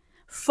that?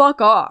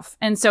 Fuck off.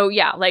 And so,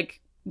 yeah,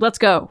 like, let's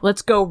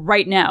go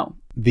right now.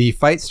 The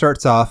fight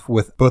starts off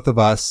with both of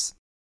us,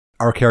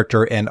 our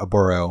character and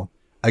Oboro,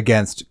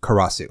 against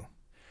Karasu.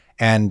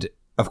 And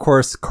of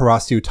course,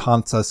 Karasu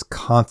taunts us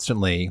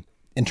constantly.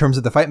 In terms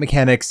of the fight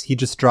mechanics, he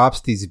just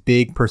drops these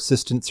big,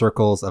 persistent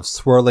circles of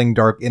swirling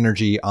dark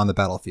energy on the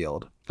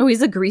battlefield. Oh,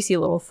 he's a greasy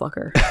little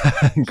fucker.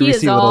 He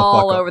is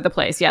all over the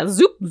place. Yeah,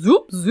 zoop,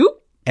 zoop,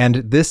 zoop. And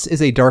this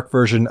is a dark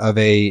version of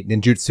a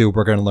ninjutsu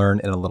we're going to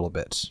learn in a little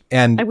bit.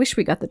 And I wish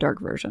we got the dark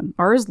version.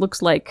 Ours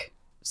looks like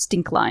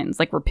stink lines,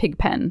 like we're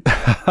Pigpen.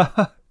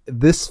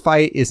 This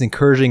fight is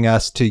encouraging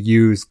us to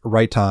use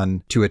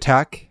Raiton to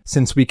attack,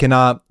 since we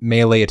cannot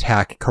melee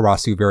attack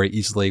Karasu very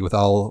easily with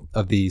all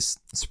of these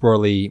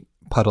swirly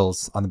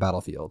puddles on the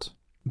battlefield.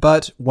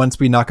 But once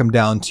we knock him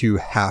down to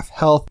half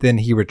health, then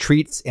he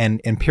retreats and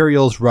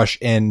Imperials rush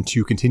in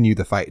to continue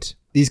the fight.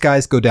 These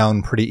guys go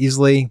down pretty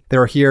easily.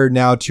 They're here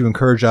now to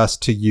encourage us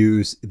to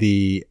use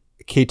the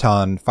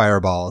Katon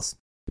fireballs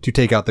to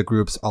take out the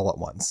groups all at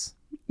once.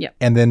 Yep.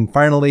 And then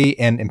finally,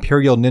 an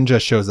Imperial ninja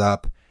shows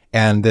up,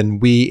 and then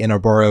we and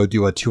Oboro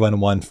do a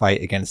 2-on-1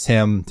 fight against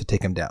him to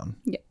take him down.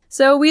 Yeah.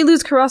 So we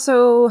lose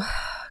Karasu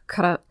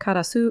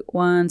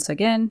once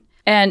again.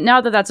 And now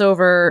that that's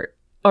over,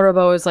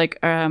 Orobo is like,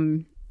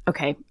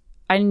 okay,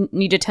 I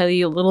need to tell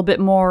you a little bit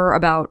more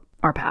about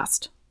our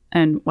past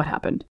and what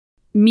happened.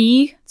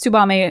 Me,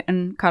 Tsubame,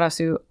 and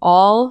Karasu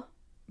all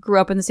grew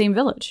up in the same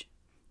village.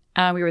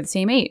 We were the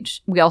same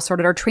age. We all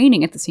started our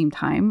training at the same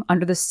time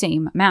under the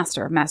same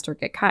master, Master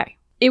Gekkai.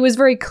 It was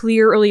very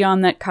clear early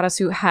on that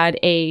Karasu had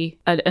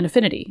an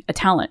affinity, a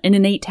talent, an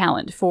innate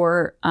talent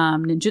for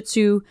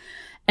ninjutsu,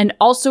 and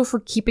also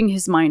for keeping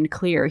his mind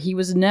clear. He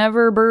was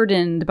never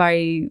burdened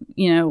by,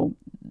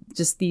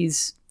 just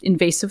these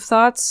invasive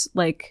thoughts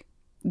like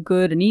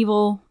good and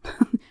evil,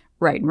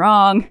 right and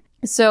wrong.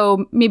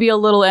 So maybe a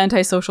little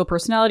antisocial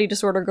personality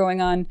disorder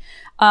going on,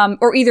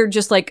 or either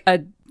just like a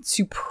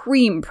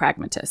supreme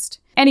pragmatist.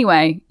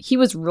 Anyway, he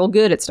was real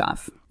good at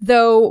stuff.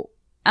 Though,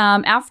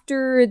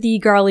 after the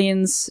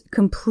Garleans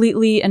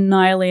completely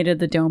annihilated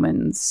the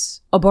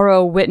Domans,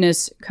 Oboro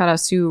witnessed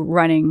Karasu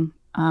running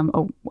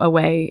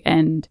away,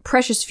 and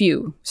precious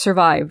few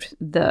survived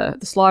the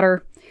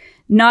slaughter.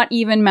 Not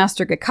even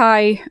Master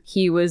Gekkai.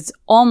 He was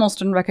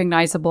almost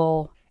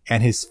unrecognizable.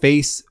 And his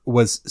face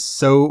was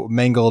so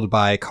mangled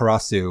by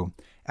Karasu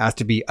as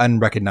to be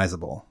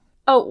unrecognizable.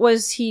 Oh,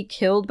 was he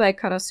killed by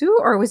Karasu,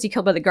 or was he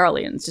killed by the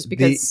Garleans? Just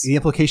because the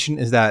implication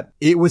is that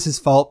it was his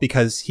fault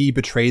because he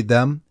betrayed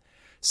them.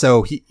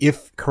 So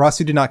if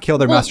Karasu did not kill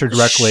their master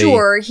directly...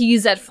 Sure,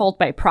 he's at fault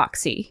by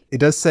proxy. It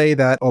does say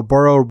that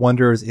Oboro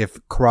wonders if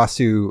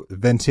Karasu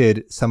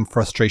vented some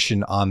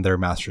frustration on their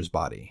master's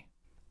body.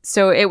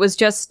 So it was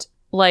just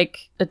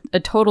like a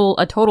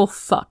total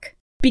fuck.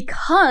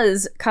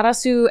 Because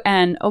Karasu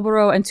and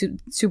Oboro and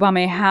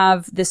Tsubame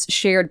have this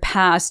shared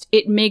past,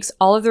 it makes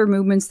all of their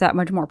movements that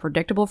much more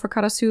predictable for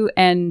Karasu,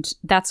 and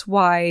that's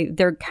why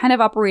they're kind of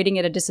operating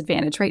at a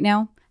disadvantage right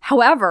now.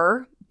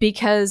 However,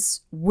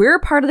 because we're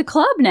part of the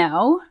club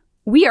now,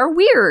 we are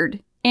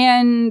weird,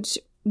 and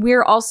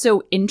we're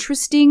also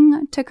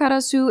interesting to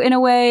Karasu in a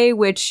way,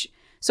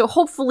 so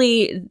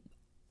hopefully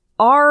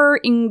our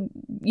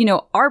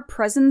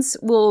presence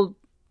will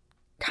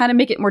kind of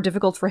make it more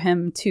difficult for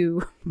him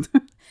to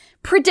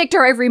predict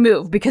our every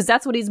move, because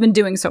that's what he's been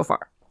doing so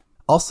far.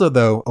 Also,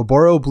 though,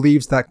 Oboro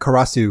believes that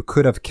Karasu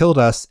could have killed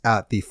us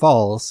at the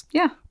falls.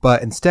 Yeah.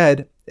 But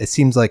instead, it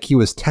seems like he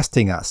was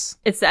testing us.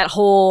 It's that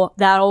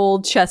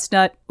old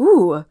chestnut.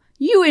 Ooh,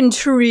 you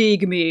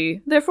intrigue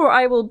me. Therefore,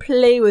 I will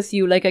play with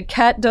you like a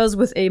cat does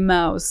with a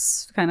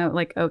mouse. Kind of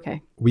like,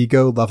 okay. We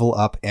go level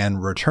up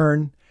and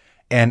return,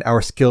 and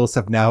our skills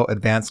have now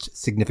advanced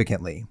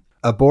significantly.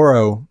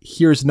 Oboro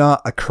hears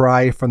not a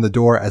cry from the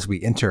door as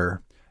we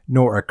enter,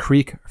 nor a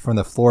creak from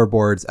the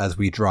floorboards as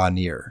we draw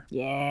near.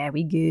 Yeah,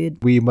 we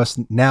good. We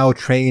must now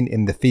train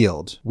in the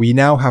field. We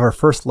now have our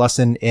first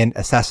lesson in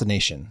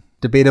assassination.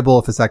 Debatable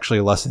if it's actually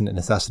a lesson in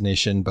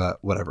assassination, but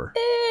whatever.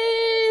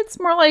 It's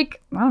more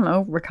like, I don't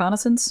know,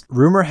 reconnaissance.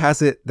 Rumor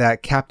has it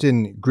that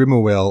Captain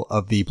Grimowill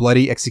of the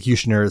Bloody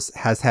Executioners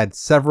has had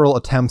several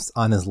attempts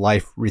on his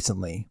life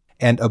recently,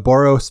 and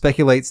Oboro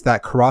speculates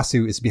that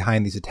Karasu is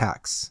behind these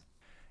attacks.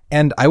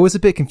 And I was a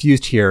bit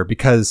confused here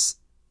because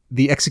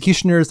the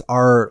Executioners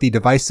are the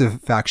divisive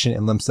faction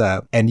in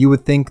Limsa, and you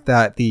would think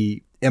that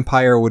the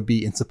Empire would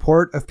be in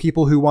support of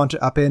people who want to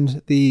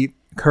upend the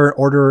current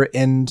order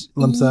in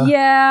Limsa.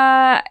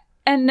 Yeah,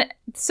 and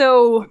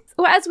so,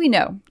 as we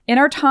know, in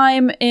our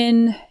time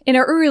in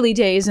our early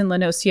days in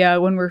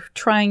Lenosia, when we're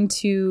trying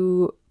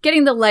to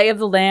getting the lay of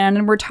the land,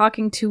 and we're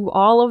talking to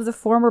all of the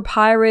former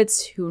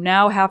pirates who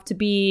now have to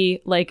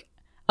be like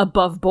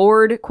above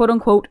board, quote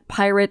unquote,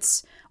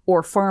 pirates,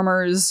 or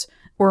farmers,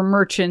 or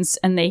merchants,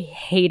 and they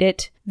hate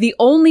it. The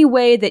only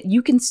way that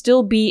you can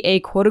still be a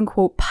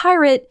quote-unquote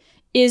pirate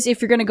is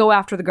if you're going to go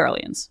after the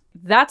Garleans.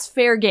 That's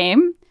fair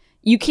game.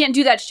 You can't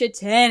do that shit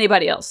to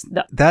anybody else.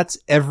 No. That's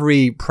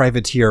every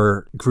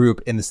privateer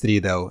group in the city,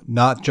 though,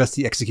 not just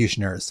the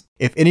Executioners.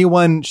 If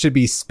anyone should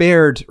be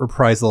spared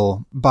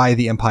reprisal by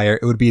the Empire,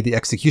 it would be the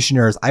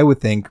Executioners, I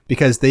would think,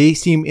 because they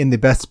seem in the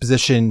best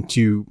position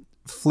to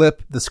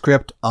flip the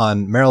script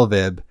on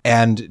Merylvib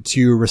and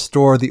to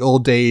restore the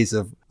old days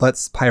of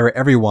let's pirate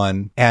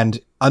everyone and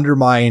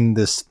undermine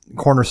this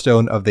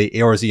cornerstone of the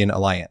Eorzean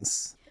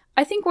alliance.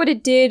 I think what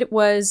it did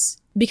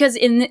was, because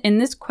in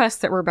this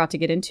quest that we're about to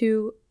get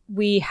into,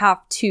 we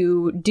have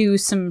to do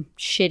some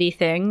shitty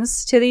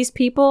things to these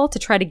people to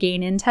try to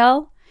gain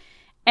intel.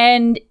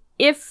 And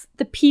if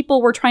the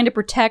people we're trying to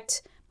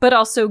protect but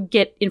also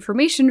get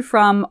information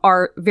from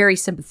are very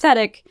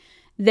sympathetic,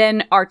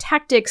 then our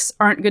tactics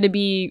aren't going to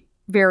be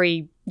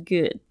very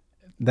good.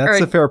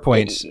 That's Or, a fair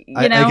point. you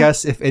I know?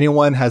 guess if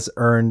anyone has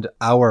earned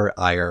our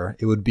ire,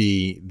 it would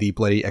be the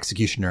bloody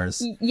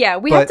executioners. Yeah,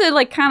 we have to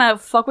like kind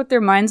of fuck with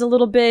their minds a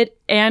little bit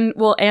and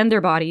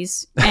their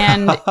bodies.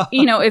 And,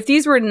 if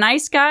these were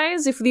nice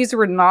guys, if these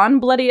were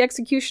non-bloody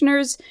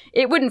executioners,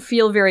 it wouldn't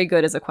feel very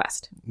good as a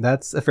quest.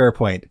 That's a fair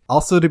point.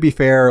 Also, to be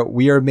fair,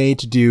 we are made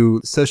to do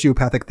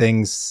sociopathic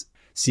things,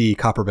 see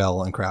Copper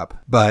Bell and crap.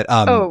 But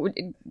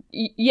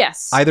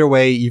yes. either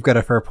way, you've got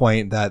a fair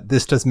point that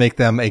this does make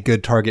them a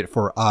good target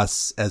for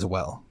us as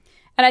well.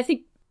 And I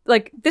think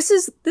like this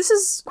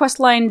is quest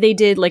line they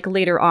did like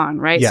later on,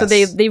 right? Yes.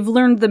 So they've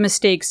learned the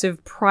mistakes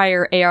of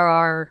prior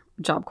ARR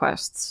job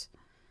quests.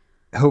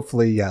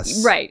 Hopefully,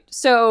 yes. Right.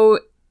 So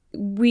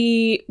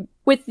we,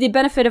 with the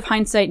benefit of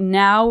hindsight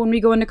now, when we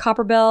go into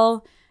Copper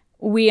Bell,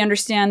 we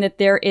understand that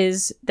there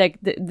is like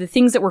the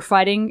things that we're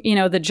fighting,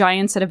 the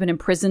giants that have been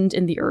imprisoned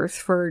in the earth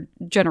for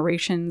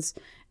generations.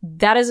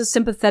 That is a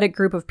sympathetic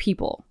group of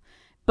people,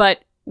 but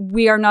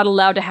we are not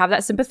allowed to have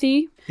that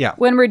sympathy. Yeah.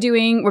 When we're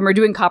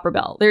doing Copper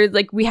Bell, they're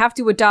like we have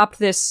to adopt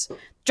this.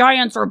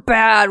 Giants are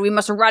bad. We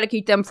must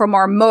eradicate them from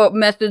our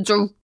methods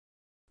of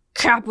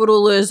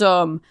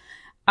capitalism.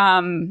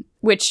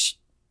 Which,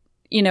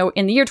 in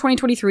the year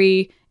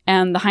 2023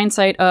 and the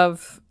hindsight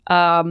of,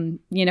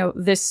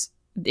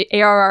 the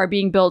ARR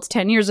being built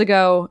 10 years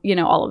ago,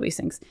 all of these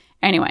things.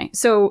 Anyway,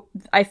 so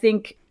I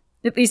think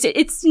at least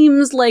it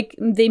seems like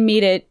they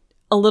made it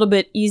a little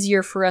bit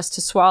easier for us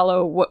to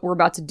swallow what we're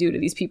about to do to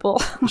these people.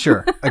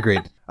 Sure,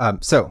 agreed.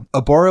 So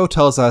Oboro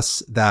tells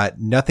us that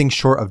nothing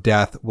short of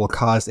death will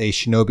cause a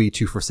shinobi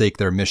to forsake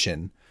their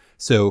mission.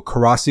 So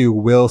Karasu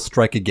will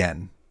strike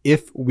again.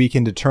 If we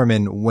can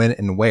determine when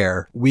and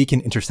where, we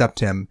can intercept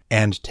him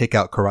and take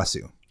out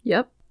Karasu.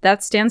 Yep,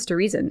 that stands to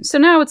reason. So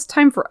now it's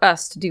time for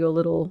us to do a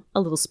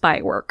little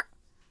spy work.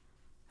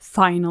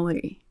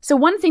 Finally. So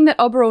one thing that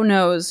Oboro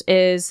knows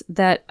is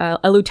that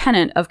a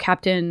lieutenant of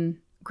Captain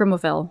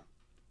Grimovel,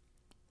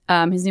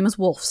 his name is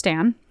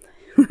Wolfstan,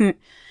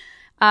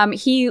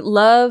 he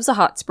loves a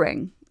hot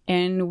spring.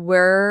 And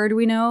where do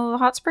we know the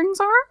hot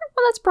springs are?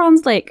 Well, that's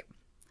Bronze Lake.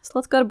 So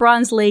let's go to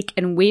Bronze Lake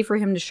and wait for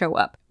him to show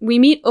up. We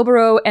meet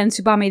Oboro and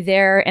Tsubame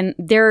there, and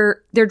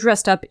they're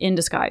dressed up in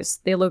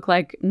disguise. They look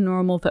like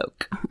normal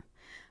folk.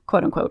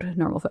 Quote unquote,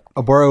 normal folk.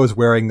 Oboro is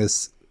wearing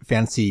this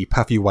fancy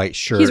puffy white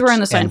shirt. He's wearing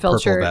the and Seinfeld purple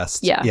shirt.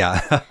 vest.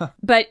 Yeah.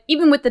 But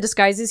even with the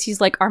disguises,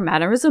 he's like, our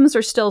mannerisms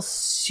are still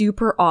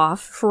super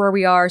off for where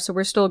we are, so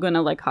we're still going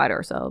to like hide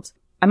ourselves.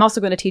 I'm also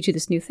going to teach you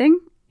this new thing.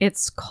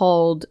 It's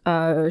called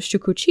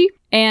shukuchi.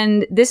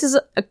 And this is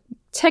a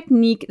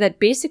technique that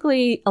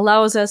basically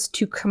allows us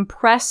to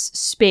compress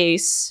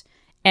space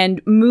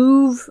and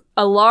move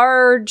a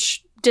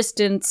large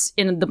distance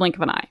in the blink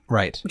of an eye.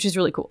 Right. Which is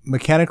really cool.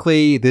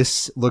 Mechanically,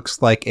 this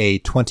looks like a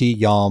 20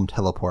 yalm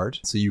teleport.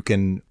 So you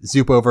can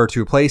zoop over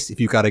to a place if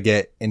you've got to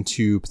get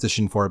into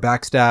position for a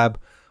backstab,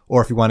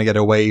 or if you want to get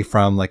away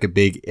from like a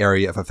big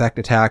area of effect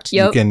attacked,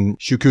 you can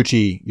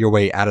shukuchi your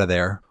way out of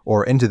there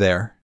or into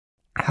there.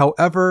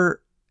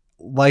 However,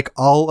 like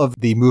all of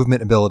the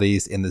movement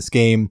abilities in this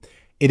game,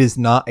 it is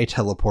not a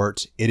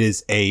teleport. It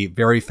is a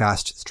very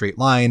fast straight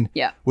line,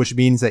 which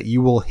means that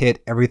you will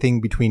hit everything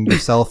between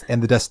yourself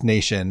and the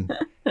destination.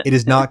 It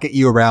does not get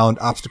you around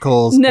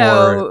obstacles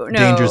or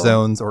danger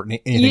zones or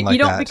anything like that. You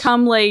don't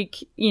become like,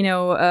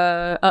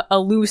 a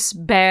loose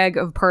bag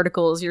of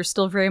particles. You're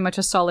still very much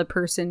a solid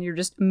person. You're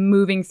just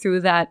moving through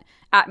that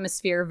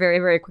atmosphere very,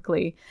 very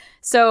quickly.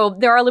 So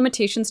there are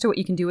limitations to what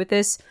you can do with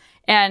this.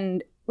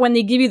 And when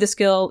they give you the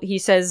skill, he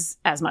says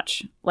as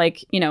much.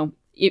 Like,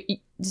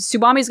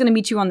 Tsubame is going to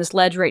meet you on this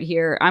ledge right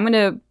here. We're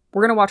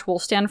going to watch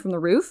Wolfstan from the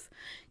roof.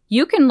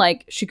 You can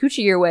like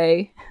shikuchi your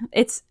way.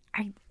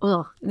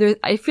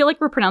 I feel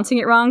like we're pronouncing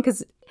it wrong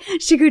because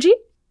shikuchi.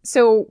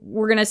 So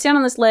we're going to stand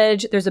on this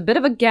ledge. There's a bit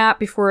of a gap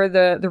before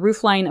the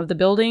roof line of the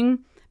building,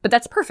 but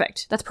that's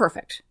perfect. That's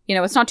perfect.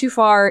 It's not too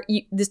far.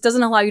 This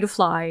doesn't allow you to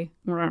fly.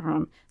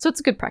 So it's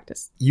a good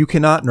practice. You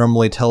cannot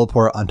normally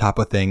teleport on top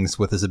of things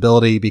with this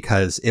ability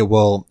because it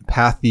will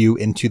path you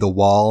into the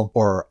wall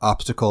or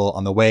obstacle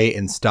on the way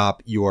and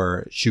stop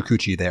your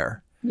shukuchi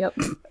there. Yep.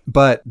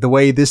 But the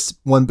way this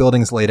one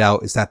building is laid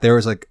out is that there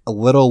is like a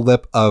little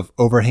lip of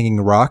overhanging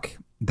rock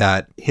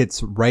that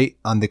hits right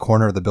on the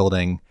corner of the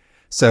building.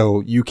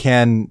 So you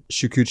can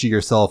shukuchi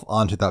yourself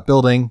onto that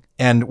building.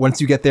 And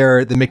once you get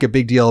there, they make a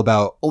big deal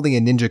about only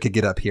a ninja could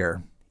get up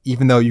here,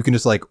 even though you can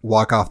just like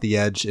walk off the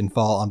edge and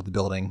fall onto the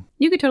building.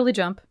 You could totally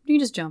jump. You can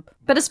just jump.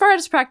 But as far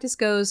as practice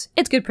goes,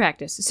 it's good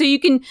practice. So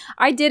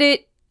I did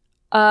it.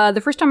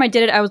 The first time I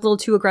did it, I was a little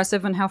too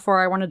aggressive on how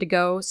far I wanted to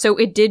go. So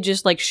it did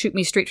just like shoot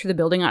me straight through the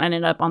building and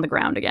ended up on the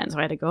ground again. So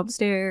I had to go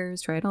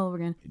upstairs, try it all over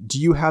again. Do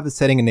you have the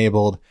setting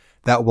enabled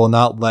that will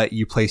not let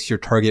you place your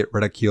target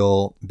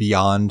reticule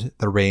beyond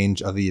the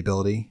range of the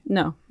ability?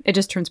 No, it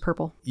just turns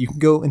purple. You can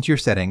go into your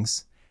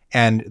settings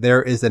and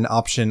there is an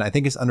option, I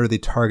think it's under the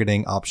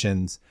targeting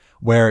options,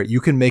 where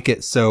you can make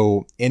it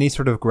so any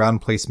sort of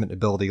ground placement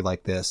ability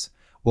like this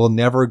will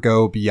never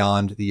go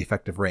beyond the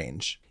effective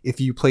range. If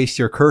you place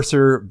your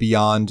cursor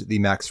beyond the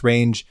max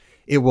range,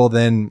 it will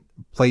then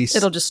place.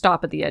 It'll just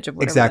stop at the edge of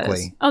whatever Exactly.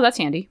 that is. Oh, that's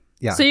handy.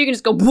 Yeah. So you can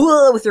just go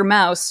whoa with your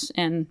mouse,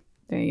 and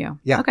there you go.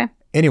 Yeah. Okay.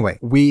 Anyway,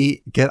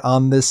 we get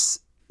on this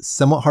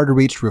somewhat hard to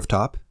reach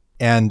rooftop,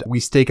 and we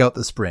stake out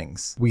the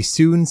springs. We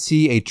soon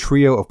see a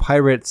trio of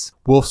pirates,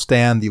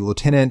 Wolfstan, the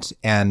lieutenant,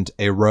 and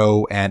a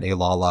Ro and a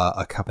Lala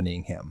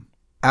accompanying him.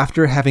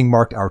 After having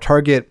marked our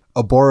target,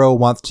 Oboro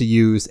wants to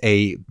use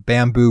a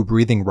bamboo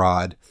breathing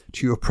rod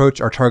to approach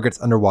our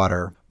targets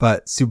underwater,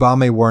 but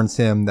Tsubame warns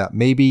him that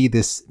maybe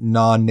this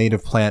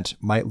non-native plant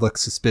might look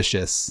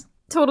suspicious.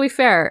 Totally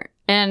fair.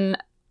 And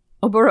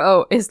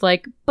Oboro is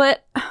like,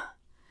 but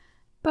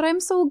I'm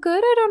so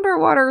good at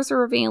underwater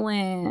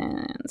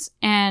surveillance.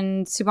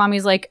 And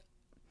Tsubame's like,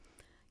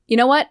 you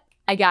know what?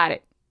 I got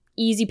it.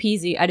 Easy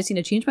peasy. I just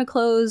need to change my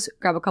clothes,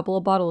 grab a couple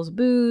of bottles of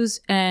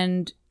booze,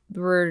 and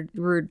we're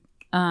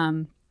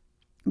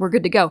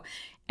good to go.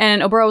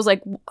 And Oboro was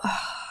like,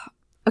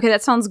 okay,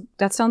 that sounds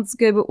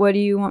good, but what do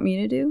you want me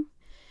to do?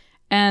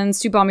 And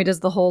Tsubame does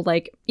the whole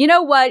like, you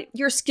know what?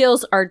 Your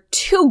skills are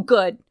too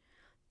good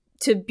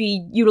to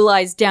be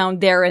utilized down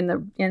there in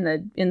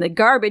the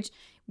garbage.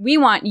 We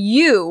want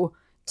you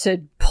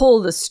to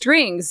pull the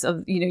strings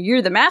of,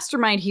 you're the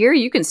mastermind here.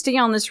 You can stay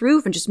on this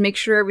roof and just make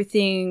sure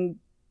everything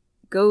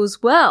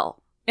goes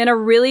well in a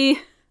really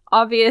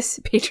obvious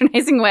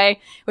patronizing way,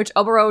 which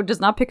Oboro does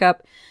not pick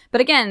up.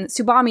 But again,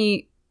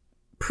 Tsubame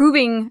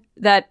proving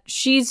that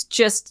she's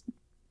just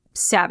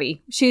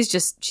savvy.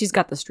 She's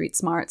got the street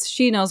smarts.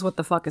 She knows what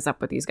the fuck is up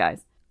with these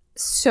guys.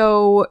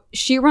 So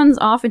she runs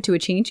off into a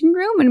changing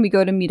room, and we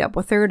go to meet up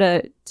with her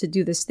to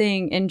do this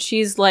thing. And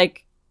she's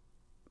like,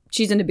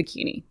 she's in a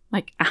bikini.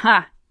 Like,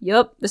 aha,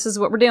 yup, this is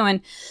what we're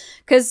doing.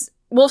 Because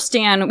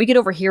Wolfstan, we could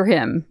overhear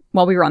him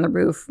while we were on the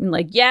roof. And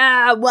like,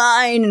 yeah,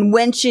 wine and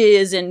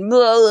wenches and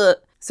blah, blah.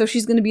 So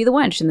she's going to be the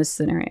wench in this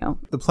scenario.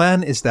 The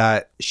plan is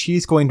that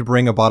she's going to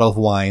bring a bottle of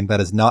wine that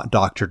is not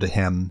doctored to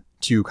him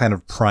to kind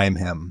of prime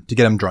him, to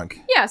get him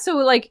drunk. Yeah, so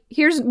like,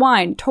 here's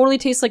wine. Totally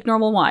tastes like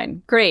normal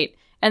wine. Great.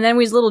 And then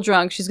when he's a little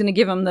drunk, she's going to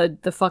give him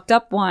the fucked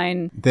up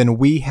wine. Then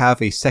we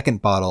have a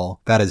second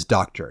bottle that is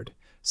doctored.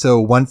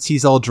 So once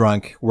he's all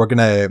drunk, we're going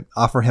to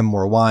offer him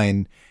more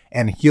wine,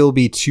 and he'll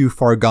be too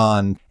far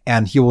gone,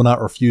 and he will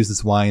not refuse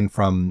this wine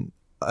from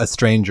a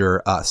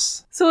stranger,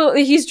 us. So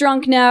he's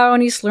drunk now,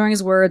 and he's slurring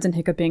his words and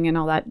hiccuping and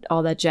all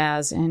that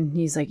jazz. And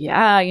he's like,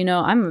 yeah,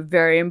 I'm a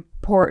very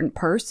important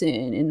person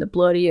in the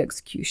bloody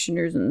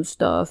executioners and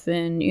stuff.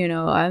 And,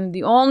 I'm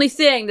the only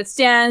thing that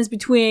stands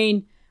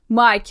between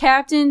my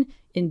captain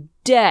and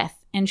death.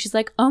 And she's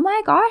like, oh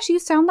my gosh, you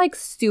sound like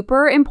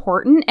super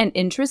important and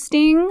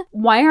interesting.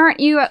 Why aren't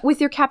you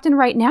with your captain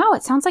right now?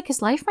 It sounds like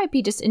his life might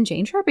be just in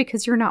danger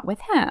because you're not with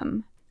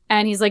him.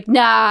 And he's like,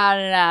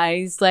 nah.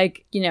 He's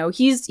like,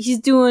 he's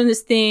doing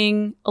this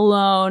thing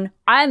alone.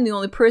 I'm the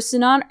only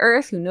person on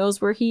Earth who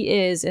knows where he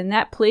is. And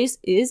that place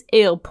is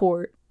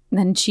Aleport. And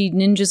then she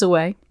ninjas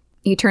away.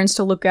 He turns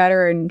to look at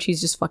her, and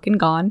she's just fucking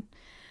gone.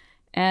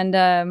 And,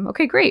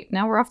 okay, great.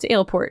 Now we're off to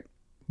Aleport.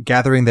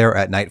 Gathering there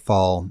at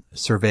nightfall,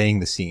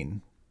 surveying the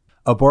scene.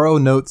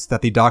 Oboro notes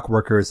that the dock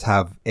workers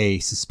have a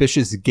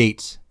suspicious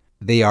gait.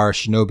 They are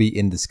shinobi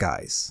in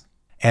disguise.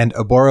 And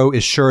Oboro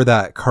is sure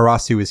that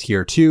Karasu is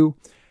here too.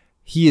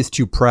 He is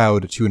too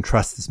proud to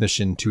entrust this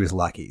mission to his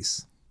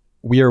lackeys.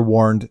 We are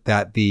warned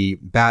that the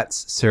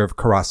bats serve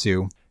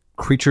Karasu,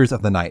 creatures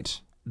of the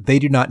night. They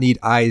do not need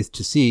eyes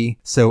to see,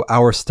 so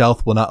our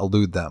stealth will not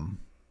elude them.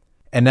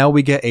 And now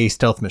we get a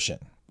stealth mission.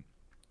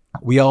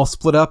 We all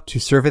split up to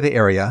survey the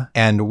area,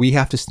 and we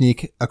have to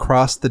sneak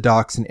across the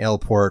docks in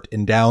Aleport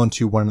and down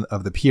to one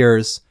of the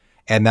piers,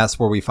 and that's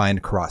where we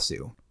find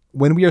Karasu.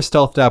 When we are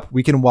stealthed up,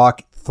 we can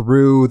walk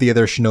through the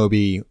other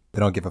shinobi. They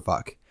don't give a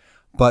fuck.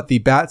 But the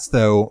bats,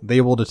 though,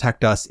 they will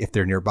detect us if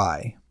they're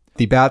nearby.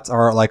 The bats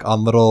are like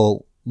on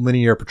little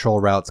linear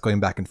patrol routes going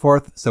back and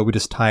forth, so we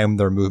just time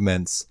their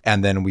movements,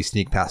 and then we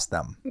sneak past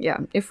them. Yeah,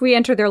 if we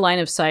enter their line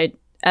of sight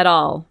at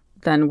all,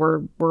 then we're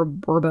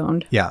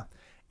boned. Yeah.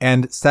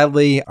 And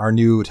sadly, our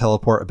new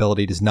teleport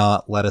ability does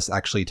not let us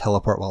actually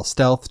teleport while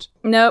stealthed.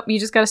 Nope, you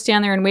just gotta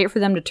stand there and wait for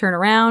them to turn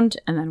around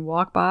and then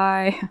walk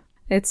by.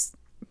 It's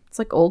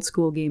like old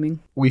school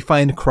gaming. We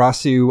find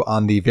Karasu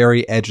on the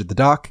very edge of the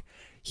dock.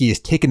 He is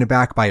taken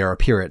aback by our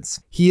appearance.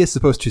 He is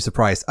supposed to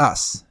surprise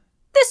us.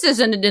 This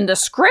isn't in the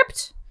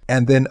script!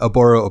 And then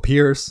Oboro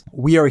appears.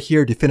 We are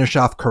here to finish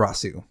off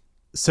Karasu.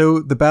 So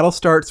the battle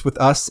starts with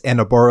us and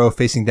Oboro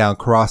facing down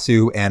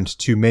Karasu and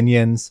two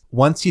minions.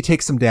 Once he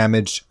takes some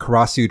damage,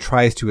 Karasu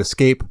tries to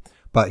escape,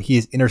 but he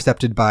is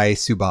intercepted by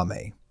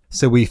Tsubame.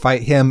 So we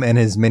fight him and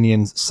his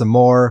minions some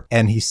more,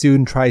 and he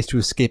soon tries to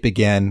escape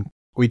again.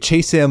 We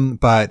chase him,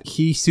 but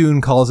he soon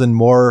calls in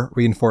more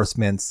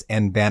reinforcements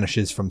and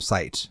vanishes from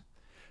sight.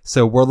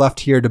 So we're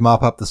left here to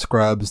mop up the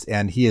scrubs,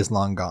 and he is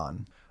long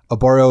gone.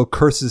 Oboro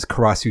curses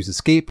Karasu's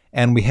escape,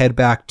 and we head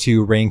back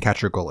to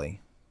Raincatcher Gully.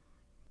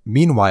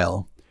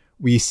 Meanwhile,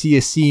 we see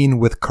a scene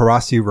with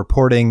Karasu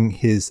reporting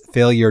his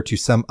failure to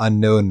some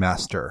unknown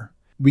master.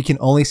 We can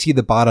only see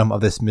the bottom of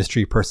this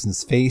mystery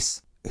person's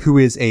face, who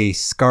is a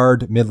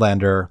scarred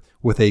Midlander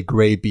with a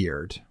gray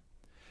beard.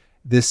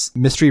 this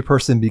mystery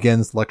person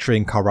begins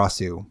lecturing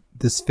Karasu.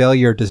 This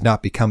failure does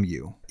not become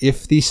you.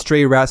 If these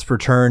stray rats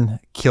return,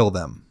 kill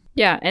them.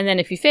 Yeah, and then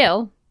if you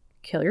fail,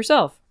 kill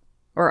yourself.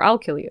 Or I'll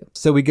kill you.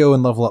 So we go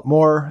and level up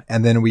more,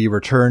 and then we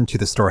return to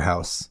the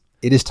storehouse.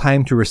 It is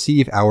time to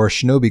receive our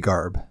shinobi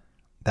garb.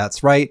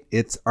 That's right,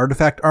 it's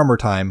artifact armor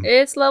time.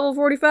 It's level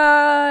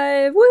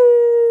 45!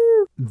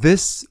 Woo!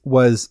 This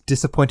was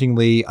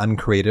disappointingly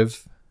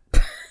uncreative.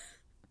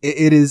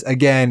 It is,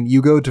 again,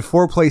 you go to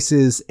 4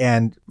 places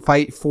and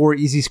fight 4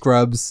 easy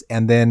scrubs,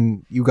 and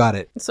then you got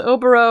it. So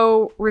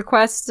Oboro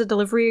requests a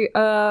delivery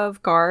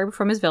of garb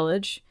from his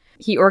village.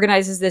 He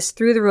organizes this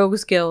through the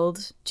Rogues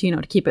Guild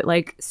to keep it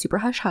like super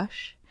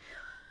hush-hush.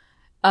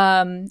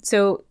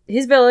 So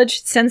his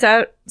village sends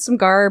out some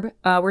garb.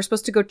 We're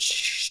supposed to go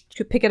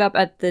to pick it up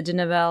at the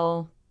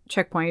Dinavel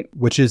checkpoint.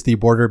 Which is the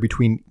border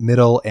between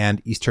Middle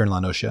and Eastern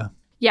Lanosha.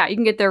 Yeah, you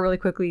can get there really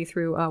quickly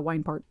through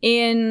Wine Park.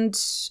 And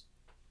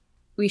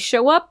we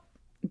show up.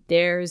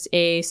 There's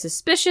a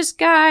suspicious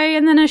guy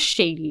and then a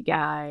shady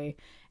guy.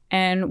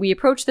 And we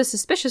approach the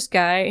suspicious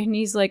guy, and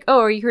he's like, oh,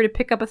 are you here to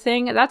pick up a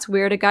thing? That's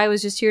weird. A guy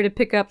was just here to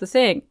pick up the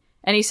thing.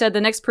 And he said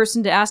the next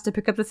person to ask to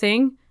pick up the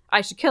thing,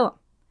 I should kill him.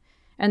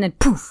 And then,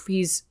 poof,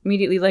 he's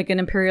immediately like an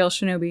Imperial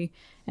shinobi.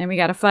 And we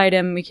gotta fight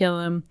him, we kill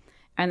him.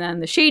 And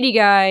then the shady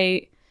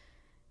guy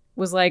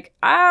was like,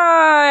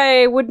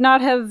 I would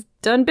not have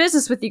done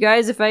business with you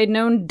guys if I had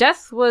known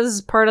death was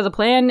part of the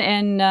plan.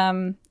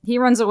 And he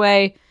runs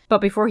away.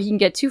 But before he can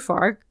get too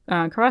far,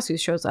 Karasu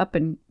shows up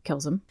and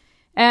kills him.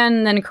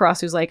 And then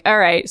Karasu's like, all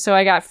right, so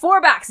I got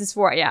 4 boxes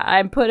for you.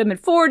 I put them in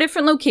 4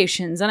 different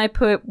locations, and I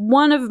put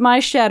one of my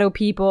shadow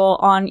people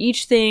on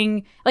each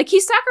thing. Like, he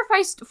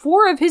sacrificed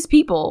 4 of his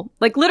people.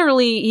 Like,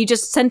 literally, he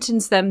just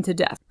sentenced them to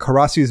death.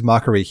 Karasu's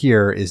mockery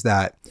here is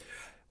that,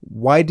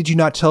 why did you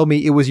not tell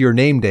me it was your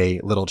name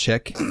day, little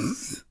chick?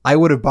 I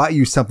would have bought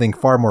you something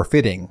far more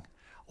fitting,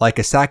 like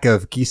a sack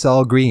of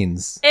Gisal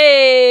greens.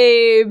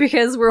 Hey,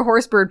 because we're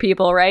horsebird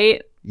people,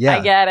 right? Yeah.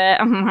 I get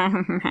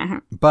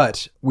it.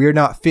 But we're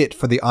not fit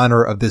for the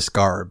honor of this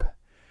garb.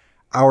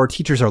 Our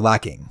teachers are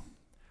lacking.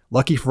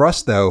 Lucky for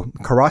us, though,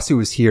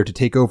 Karasu is here to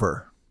take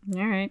over.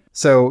 All right.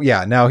 So,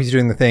 yeah, now he's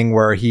doing the thing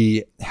where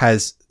he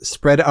has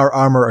spread our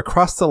armor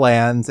across the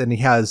lands, and he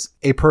has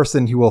a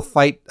person who will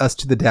fight us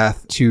to the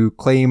death to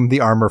claim the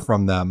armor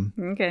from them.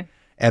 Okay.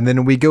 And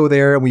then we go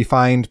there and we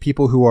find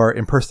people who are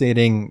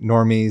impersonating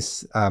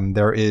normies.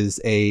 There's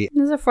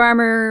a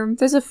farmer.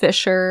 There's a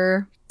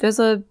fisher. There's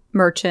a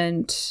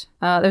merchant.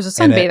 There's a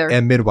sunbather.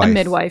 And midwife. A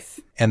midwife.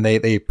 And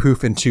they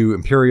poof into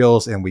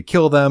Imperials and we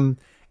kill them.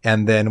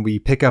 And then we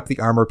pick up the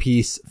armor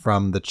piece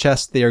from the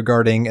chest they are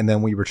guarding. And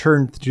then we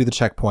return to the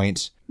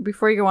checkpoint.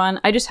 Before you go on,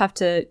 I just have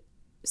to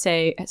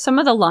say some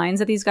of the lines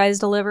that these guys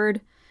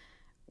delivered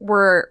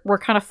were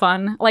kind of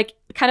fun.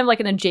 Kind of like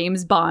in a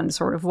James Bond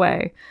sort of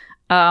way.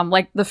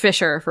 Like the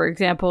fisher, for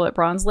example, at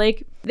Bronze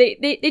Lake.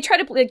 They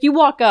try to, you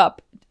walk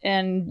up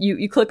and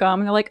you click on them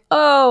and they're like,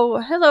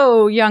 oh,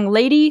 hello, young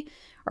lady.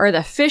 Are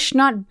the fish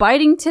not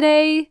biting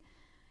today?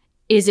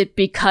 Is it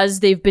because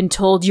they've been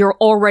told you're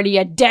already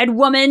a dead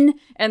woman?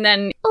 And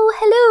then, oh,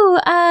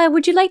 hello,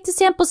 would you like to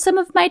sample some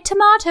of my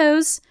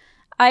tomatoes?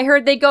 I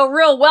heard they go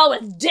real well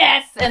with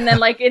death. And then,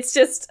 it's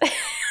just,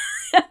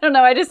 I don't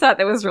know, I just thought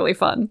that was really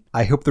fun.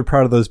 I hope they're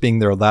proud of those being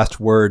their last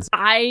words.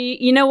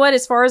 You know what,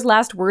 as far as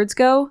last words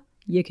go,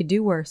 you could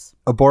do worse.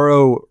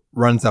 Oboro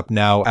runs up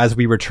now as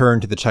we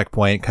return to the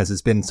checkpoint because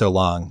it's been so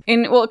long.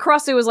 And,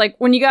 Karasu was like,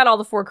 when you got all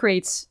the 4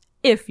 crates,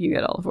 if you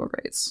get all the 4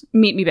 crates,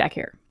 meet me back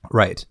here.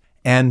 Right.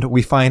 And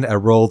we find a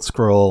rolled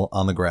scroll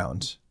on the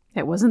ground.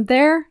 It wasn't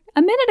there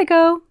a minute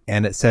ago.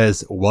 And it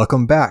says,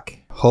 welcome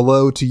back.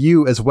 Hello to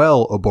you as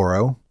well,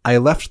 Oboro. I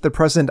left the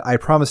present I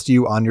promised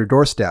you on your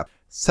doorstep.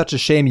 Such a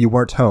shame you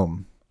weren't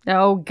home.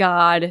 Oh,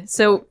 God.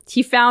 So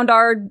he found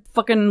our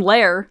fucking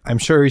lair. I'm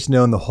sure he's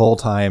known the whole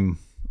time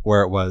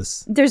where it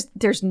was.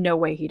 There's no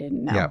way he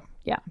didn't know.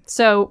 Yeah.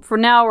 So for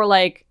now, we're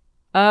like,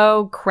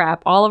 oh,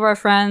 crap. All of our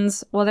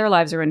friends, their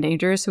lives are in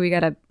danger, so we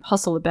gotta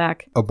hustle it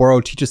back.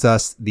 Oboro teaches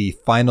us the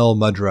final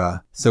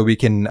mudra so we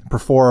can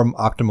perform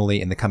optimally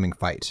in the coming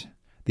fight.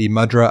 The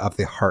mudra of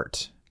the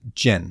heart.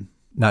 Jin.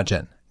 Not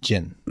Jin.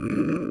 Jin.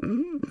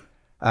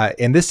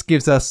 And this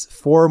gives us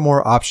 4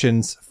 more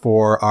options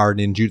for our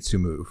ninjutsu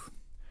move.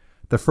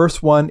 The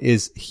first one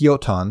is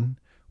Hyoton,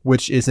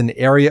 which is an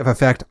area of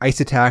effect ice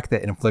attack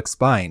that inflicts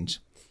bind.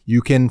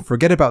 You can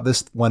forget about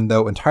this one,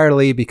 though,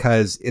 entirely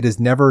because it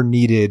is never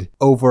needed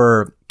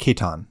over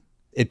Keton.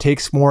 It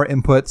takes more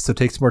input, so it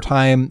takes more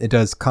time. It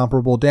does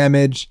comparable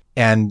damage,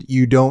 and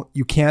you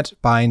can't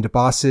bind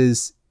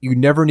bosses. You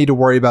never need to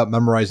worry about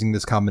memorizing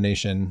this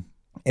combination.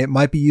 It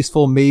might be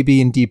useful maybe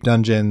in deep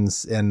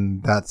dungeons,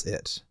 and that's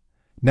it.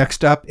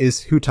 Next up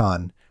is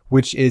Huton,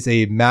 which is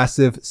a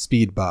massive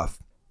speed buff.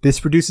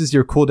 This reduces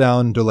your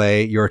cooldown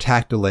delay, your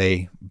attack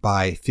delay,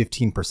 by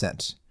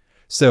 15%.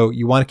 So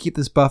you want to keep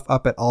this buff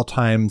up at all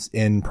times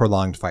in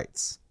prolonged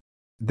fights.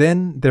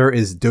 Then there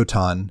is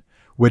Doton,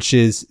 which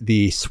is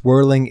the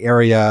swirling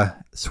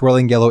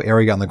yellow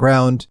area on the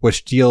ground,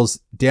 which deals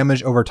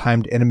damage over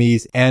time to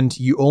enemies, and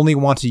you only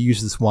want to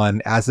use this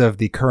one as of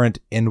the current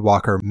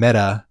Endwalker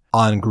meta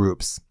on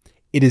groups.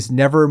 It is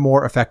never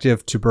more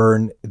effective to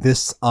burn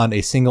this on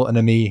a single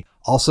enemy.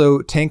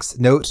 Also, tanks,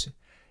 note,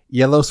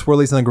 yellow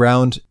swirlies on the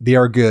ground, they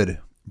are good.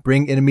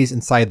 Bring enemies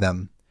inside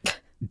them.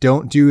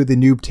 Don't do the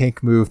noob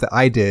tank move that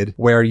I did,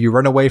 where you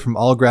run away from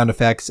all ground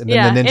effects and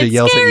then the ninja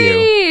yells scary. At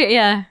you.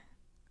 Yeah.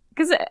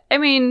 Because, I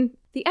mean,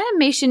 the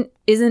animation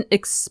isn't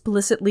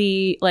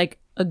explicitly like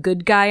a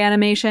good guy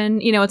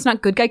animation. You know, it's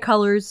not good guy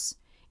colors.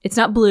 It's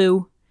not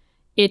blue.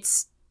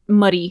 It's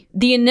muddy.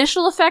 The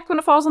initial effect when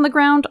it falls on the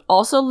ground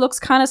also looks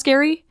kind of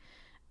scary.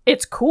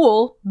 It's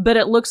cool, but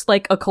it looks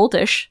like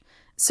occultish.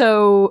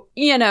 So,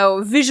 you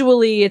know,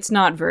 visually it's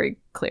not very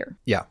clear.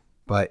 Yeah,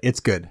 but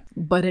it's good.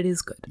 But it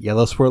is good.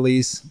 Yellow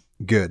swirlies,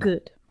 good.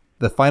 Good.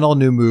 The final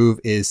new move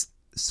is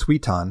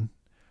Suiton,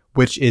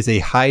 which is a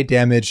high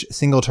damage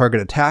single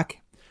target attack,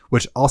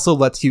 which also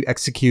lets you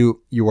execute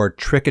your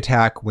trick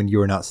attack when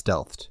you are not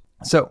stealthed.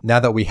 So now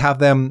that we have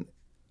them,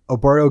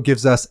 Oboro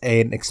gives us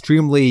an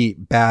extremely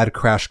bad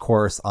crash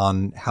course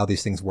on how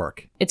these things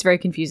work. It's very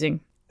confusing.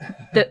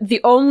 The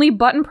only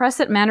button press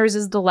that matters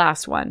is the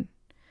last one.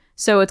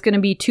 So it's going to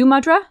be 2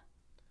 mudra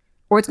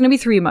or it's going to be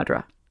 3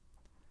 mudra.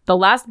 The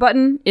last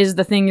button is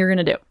the thing you're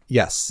going to do.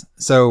 Yes.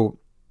 So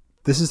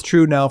this is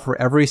true now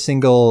for every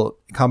single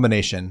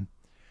combination.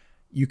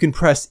 You can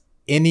press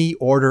any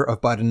order of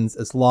buttons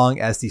as long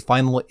as the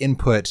final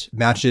input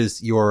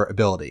matches your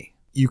ability.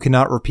 You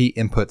cannot repeat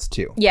inputs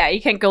too. Yeah, you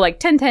can't go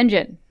like 10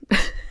 Tenjin.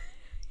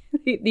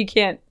 You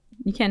can't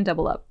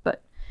double up.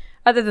 But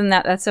other than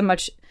that, that's a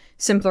much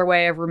simpler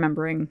way of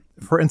remembering.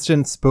 For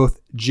instance,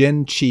 both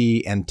Jin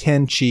Chi and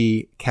Ten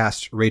Chi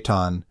cast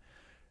Raiton,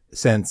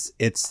 since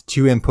it's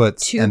 2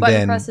 inputs 2 and button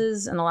then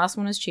presses, and the last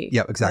one is Chi.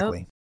 Yep,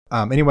 exactly.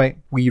 Anyway,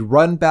 we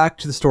run back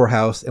to the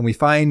storehouse and we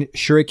find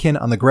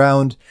Shuriken on the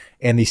ground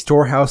and the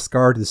storehouse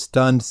guard is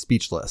stunned,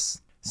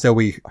 speechless. So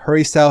we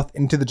hurry south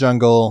into the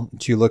jungle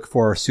to look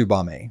for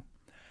Tsubame.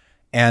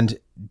 And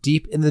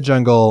deep in the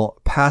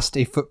jungle, past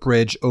a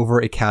footbridge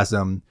over a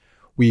chasm,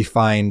 we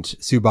find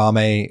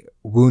Tsubame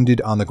wounded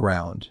on the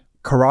ground.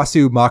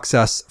 Karasu mocks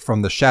us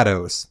from the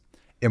shadows,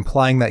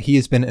 implying that he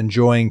has been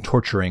enjoying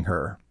torturing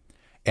her.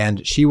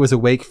 And she was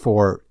awake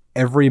for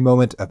every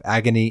moment of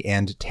agony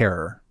and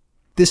terror.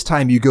 "This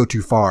time you go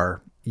too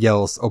far,"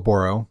 yells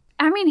Oboro.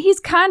 I mean, he's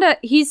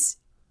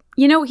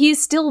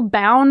still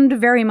bound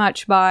very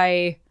much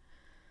by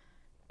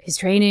his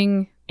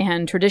training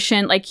and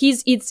tradition. Like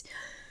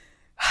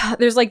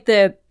there's like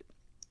the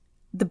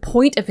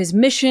point of his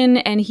mission,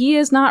 and he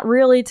is not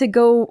really to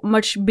go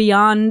much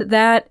beyond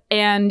that,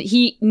 and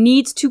he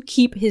needs to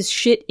keep his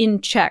shit in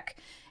check.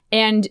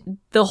 And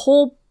the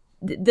whole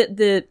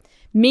the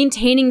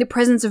maintaining the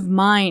presence of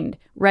mind,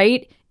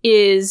 right,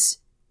 is,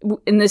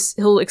 and this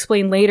he'll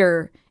explain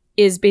later,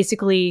 is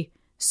basically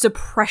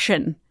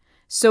suppression.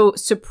 So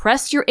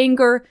suppress your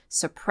anger,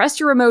 suppress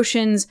your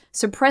emotions,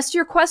 suppress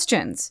your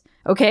questions.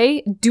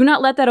 Okay? Do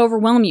not let that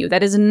overwhelm you.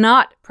 That is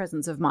not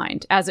presence of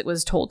mind, as it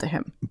was told to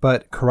him.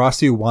 But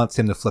Karasu wants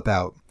him to flip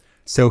out,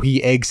 so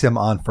he eggs him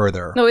on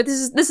further. No,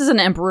 this is an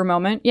emperor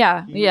moment.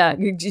 Yeah.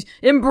 Just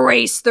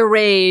embrace the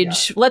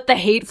rage. Yeah. Let the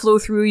hate flow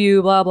through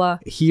you, blah, blah.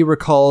 He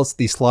recalls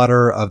the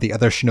slaughter of the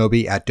other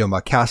shinobi at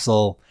Doma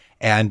Castle,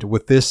 and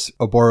with this,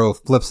 Oboro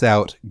flips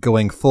out,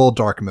 going full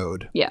dark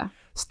mode. Yeah.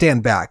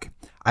 "Stand back.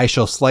 I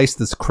shall slice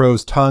this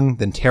crow's tongue,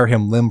 then tear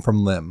him limb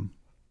from limb."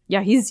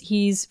 Yeah,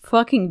 he's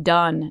fucking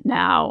done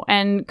now.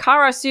 And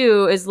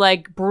Karasu is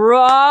like,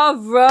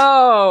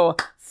 bravo!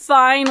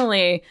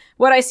 Finally!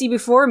 What I see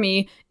before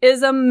me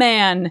is a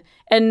man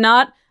and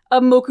not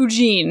a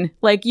Mokujin.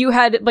 Like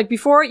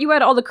before you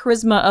had all the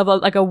charisma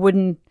of a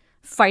wooden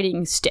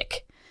fighting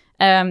stick.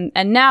 And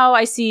now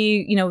I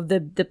see,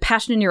 the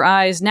passion in your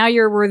eyes. Now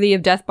you're worthy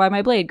of death by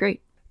my blade.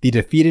 Great. "The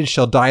defeated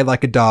shall die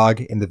like a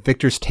dog, and the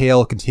victor's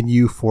tale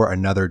continue for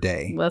another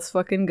day." Let's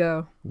fucking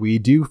go. We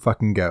do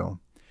fucking go.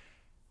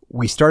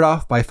 We start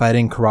off by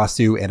fighting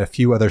Karasu and a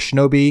few other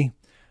shinobi.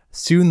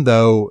 Soon,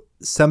 though,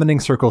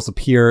 summoning circles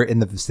appear in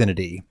the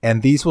vicinity,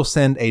 and these will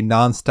send a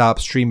non-stop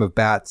stream of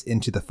bats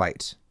into the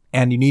fight.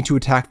 And you need to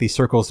attack these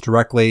circles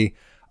directly,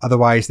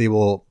 otherwise they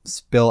will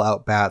spill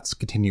out bats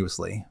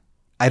continuously.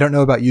 I don't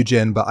know about you,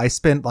 Jin, but I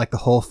spent the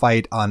whole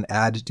fight on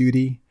ad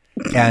duty,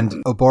 and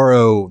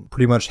Oboro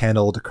pretty much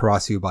handled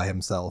Karasu by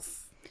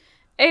himself.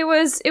 It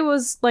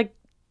was like,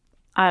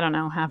 I don't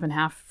know, half and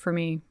half for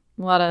me.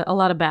 A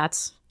lot of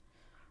bats.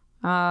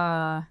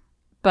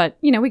 But,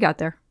 we got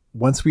there.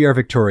 Once we are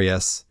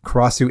victorious,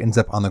 Karasu ends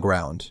up on the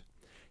ground,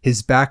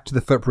 his back to the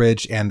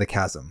footbridge and the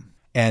chasm.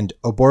 And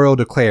Oboro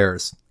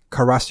declares,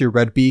 "Karasu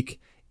Redbeak,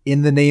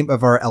 in the name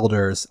of our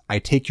elders, I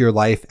take your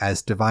life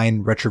as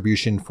divine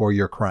retribution for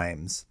your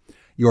crimes.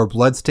 Your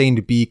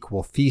blood-stained beak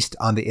will feast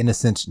on the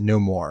innocent no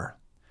more."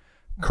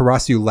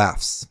 Karasu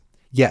laughs.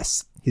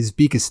 Yes, his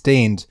beak is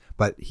stained,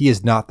 but he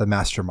is not the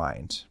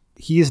mastermind.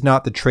 He is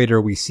not the traitor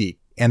we seek.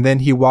 And then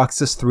he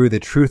walks us through the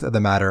truth of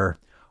the matter,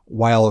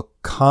 while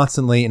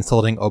constantly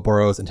insulting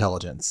Oboro's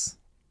intelligence.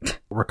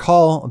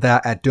 Recall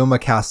that at Doma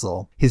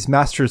Castle, his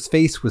master's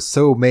face was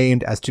so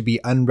maimed as to be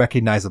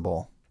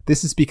unrecognizable.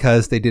 This is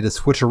because they did a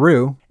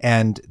switcheroo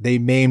and they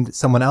maimed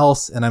someone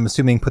else, and I'm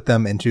assuming put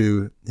them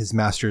into his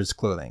master's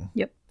clothing.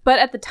 Yep. But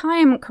at the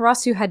time,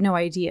 Karasu had no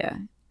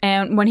idea.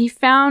 And when he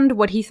found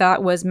what he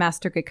thought was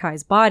Master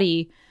Gakai's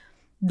body,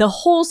 the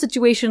whole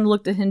situation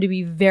looked at him to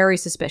be very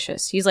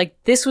suspicious. He's like,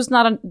 this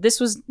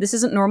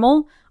isn't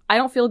normal. I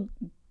don't feel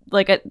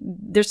like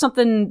there's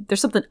something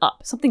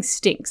up. Something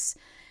stinks.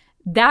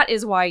 That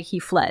is why he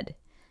fled,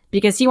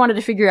 because he wanted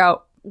to figure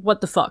out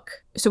what the fuck.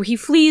 So he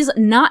flees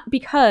not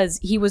because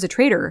he was a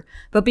traitor,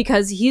 but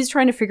because he's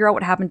trying to figure out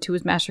what happened to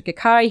his Master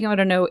Gakai. He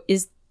wanted to know,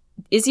 is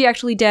he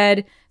actually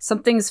dead?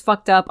 Something's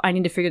fucked up. I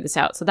need to figure this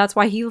out. So that's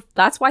why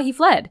he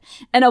fled.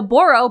 And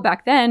Oboro,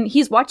 back then,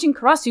 he's watching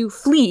Karasu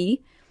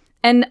flee,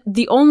 and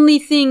the only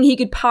thing he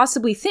could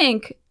possibly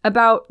think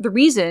about the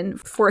reason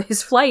for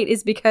his flight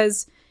is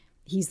because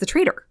he's the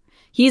traitor.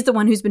 He's the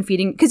one who's been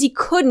feeding, because he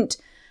couldn't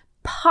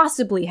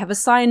possibly have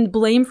assigned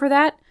blame for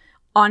that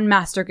on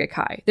Master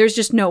Gakai. There's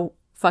just no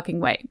fucking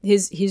way.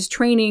 His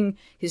training,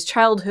 his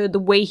childhood, the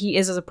way he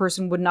is as a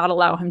person would not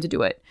allow him to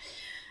do it.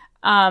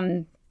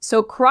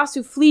 So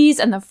Karasu flees,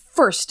 and the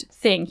first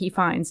thing he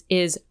finds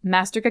is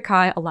Master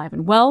Gakai alive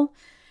and well.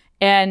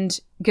 And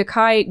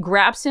Gakai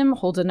grabs him,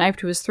 holds a knife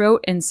to his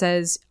throat, and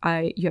says,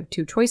 you have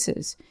two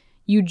choices.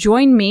 You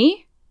join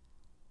me,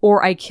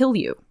 or I kill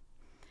you.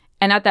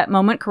 And at that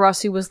moment,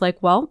 Karasu was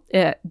like, well,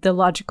 the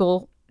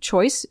logical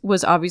choice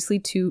was obviously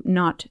to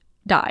not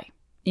die.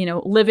 You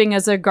know, living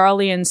as a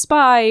Garlean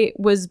spy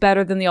was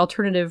better than the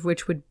alternative,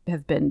 which would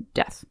have been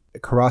death.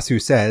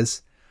 Karasu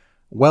says,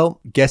 well,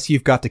 guess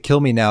you've got to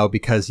kill me now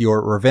because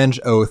your revenge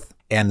oath,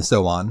 and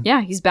so on.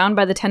 Yeah, he's bound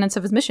by the tenets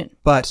of his mission.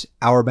 But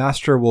our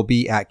master will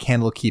be at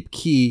Candlekeep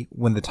Key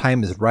when the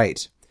time is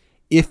right,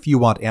 if you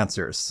want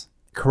answers.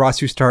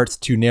 Karasu starts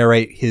to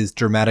narrate his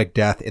dramatic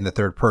death in the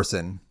third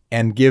person,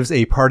 and gives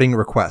a parting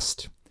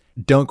request.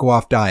 Don't go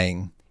off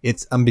dying.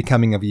 It's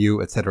unbecoming of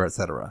you, etc.,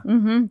 etc.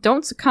 Mm-hmm.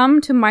 Don't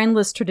succumb to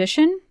mindless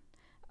tradition.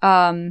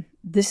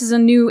 This is a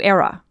new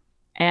era,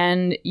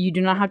 and you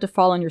do not have to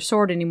fall on your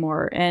sword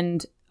anymore.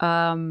 And,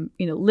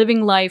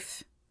 living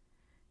life,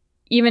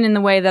 even in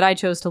the way that I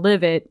chose to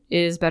live it,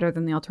 is better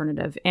than the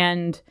alternative.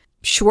 And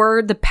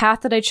sure, the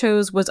path that I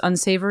chose was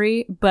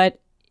unsavory, but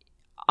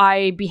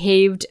I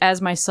behaved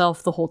as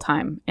myself the whole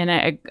time, and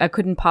I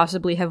couldn't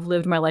possibly have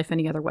lived my life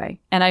any other way.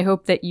 And I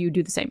hope that you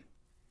do the same.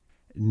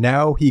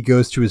 Now he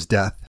goes to his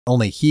death.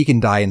 Only he can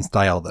die in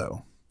style,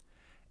 though.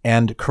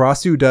 And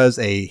Karasu does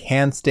a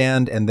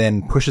handstand and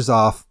then pushes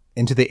off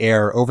into the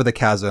air over the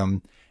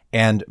chasm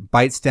and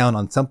bites down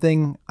on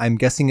something. I'm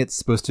guessing it's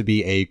supposed to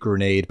be a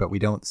grenade, but we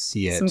don't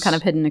see it. Some kind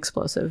of hidden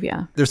explosive,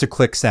 yeah. There's a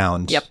click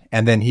sound. Yep.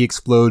 And then he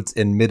explodes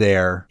in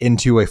midair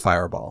into a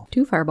fireball.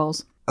 2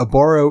 fireballs.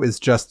 Oboro is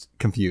just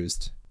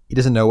confused. He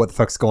doesn't know what the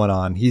fuck's going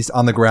on. He's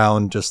on the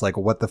ground just like,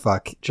 what the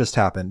fuck just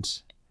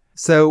happened?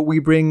 So we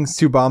bring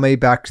Tsubame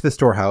back to the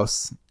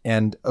storehouse,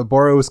 and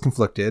Oboro is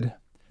conflicted.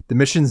 The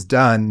mission's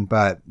done,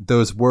 but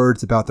those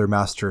words about their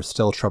master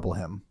still trouble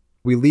him.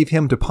 We leave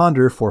him to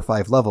ponder for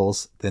 5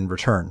 levels, then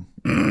return.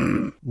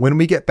 When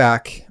we get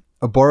back,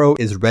 Oboro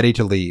is ready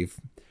to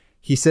leave.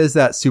 He says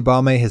that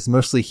Tsubame has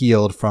mostly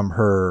healed from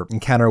her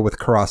encounter with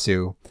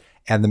Karasu,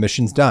 and the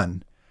mission's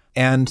done.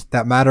 And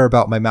that matter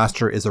about my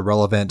master is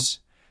irrelevant.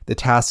 The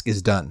task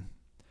is done.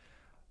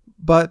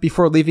 But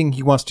before leaving,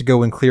 he wants to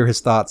go and clear his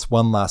thoughts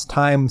one last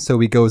time, so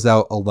he goes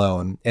out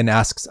alone and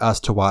asks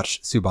us to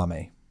watch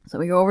Tsubame. So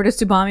we go over to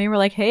Tsubame, we're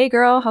like, hey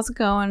girl, how's it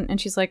going?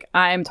 And she's like,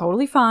 I'm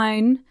totally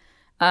fine.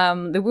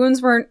 The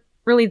wounds weren't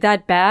really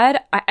that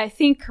bad. I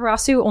think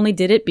Karasu only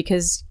did it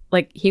because,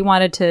 he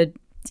wanted to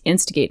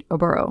instigate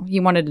Oboro. He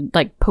wanted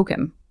to, poke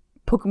him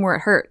where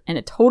it hurt, and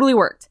it totally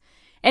worked.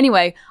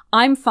 Anyway,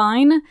 I'm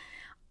fine.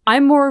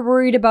 I'm more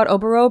worried about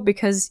Oboro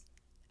because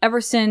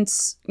ever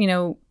since,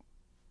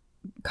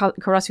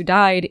 Karasu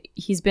died,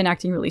 he's been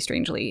acting really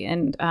strangely,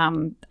 and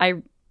can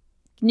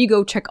you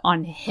go check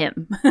on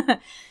him?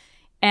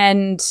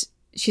 And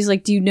she's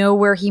like, do you know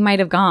where he might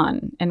have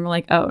gone? And we're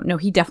like, oh no,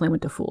 he definitely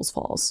went to Fool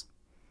Falls.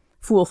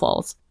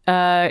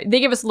 They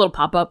give us a little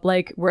pop-up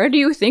where do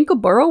you think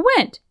Oboro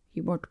went?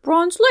 He went to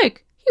Bronze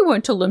Lake. He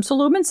went to Limsa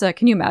Lumensa.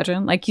 Can you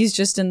imagine? He's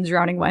just in the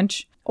Drowning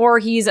Wench. Or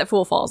he's at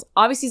Fool Falls.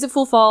 Obviously he's at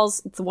Fool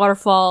Falls. It's a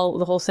waterfall.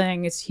 The whole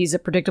thing is he's a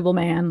predictable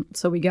man.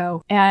 So we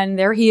go. And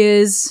there he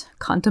is,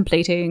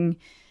 contemplating.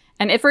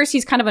 And at first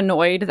he's kind of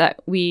annoyed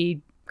that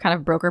we kind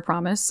of broke our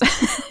promise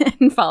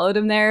and followed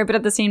him there. But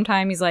at the same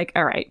time, he's like,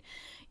 all right,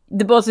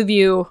 the both of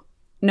you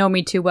know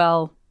me too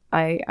well.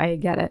 I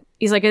get it.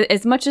 He's like,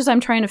 as much as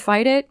I'm trying to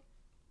fight it,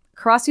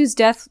 Karasu's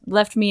death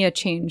left me a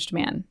changed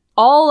man.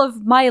 All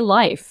of my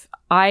life,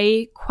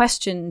 I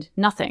questioned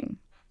nothing.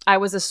 I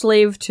was a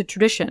slave to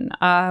tradition,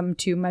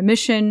 to my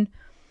mission.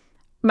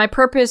 My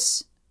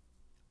purpose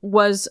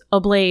was a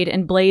blade,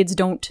 and blades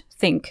don't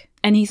think.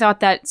 And he thought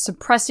that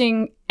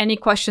suppressing any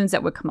questions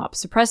that would come up,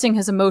 suppressing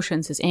his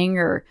emotions, his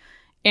anger,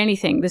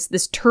 anything,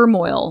 this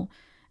turmoil,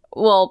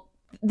 well,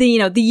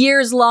 the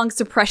years-long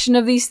suppression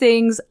of these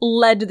things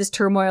led to this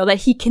turmoil that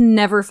he can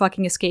never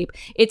fucking escape.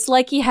 It's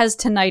like he has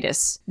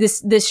tinnitus.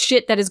 This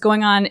shit that is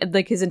going on,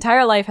 like his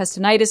entire life has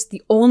tinnitus.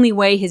 The only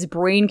way his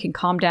brain can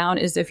calm down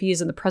is if he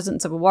is in the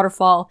presence of a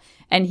waterfall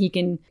and he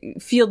can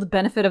feel the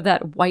benefit of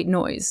that white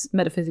noise,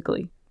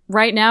 metaphysically.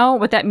 Right now,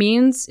 what that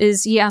means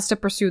is he has to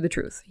pursue the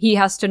truth. He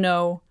has to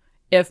know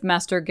if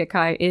Master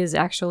Gekkai is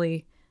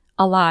actually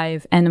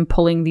alive and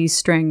pulling these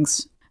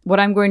strings. What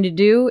I'm going to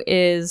do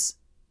is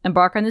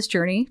embark on this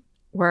journey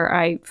where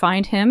I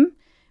find him.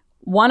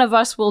 One of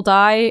us will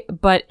die,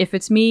 but if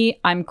it's me,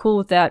 I'm cool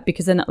with that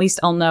because then at least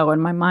I'll know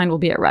and my mind will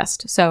be at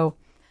rest. So,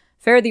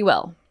 fare thee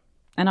well.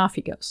 And off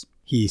he goes.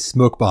 He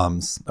smoke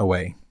bombs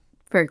away.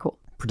 Very cool.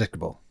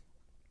 Predictable.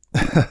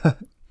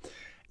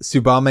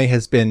 Tsubame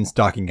has been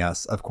stalking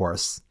us, of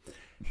course.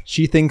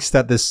 She thinks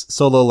that this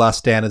solo last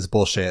stand is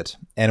bullshit,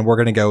 and we're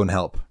going to go and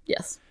help.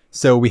 Yes.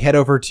 So we head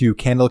over to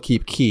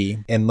Candlekeep Key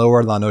in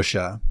Lower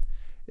Lanosha.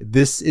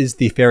 This is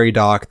the ferry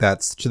dock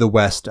that's to the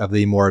west of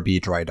the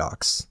Morabee dry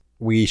docks.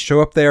 We show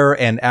up there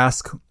and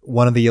ask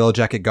one of the Yellow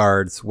Jacket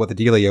guards what the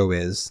dealio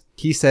is.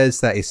 He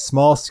says that a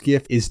small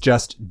skiff is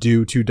just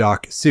due to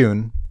dock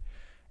soon,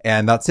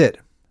 and that's it.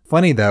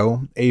 Funny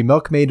though, a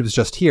milkmaid was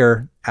just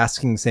here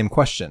asking the same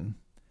question.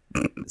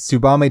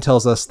 Tsubame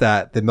tells us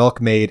that the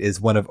milkmaid is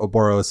one of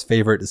Oboro's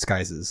favorite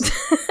disguises.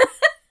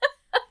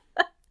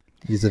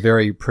 He's a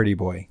very pretty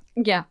boy.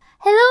 Yeah.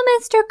 Hello,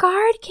 Mr.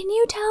 Guard. Can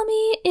you tell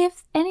me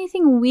if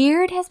anything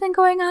weird has been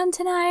going on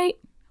tonight?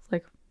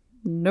 Like,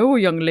 no,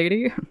 young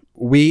lady.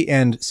 We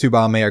and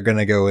Tsubame are going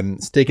to go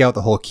and stake out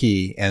the whole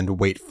key and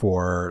wait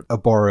for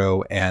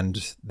Oboro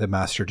and the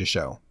master to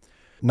show.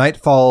 Night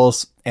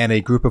falls, and a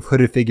group of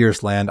hooded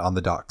figures land on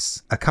the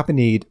docks,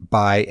 accompanied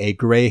by a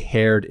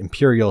gray-haired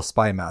Imperial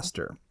spy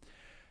master.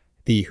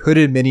 The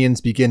hooded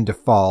minions begin to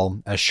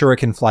fall as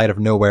shuriken fly out of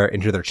nowhere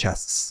into their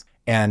chests,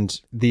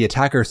 and the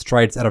attacker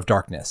strides out of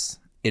darkness.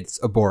 It's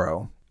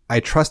Oboro.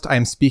 I trust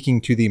I'm speaking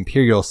to the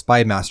Imperial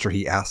spy master,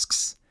 he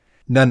asks.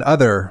 None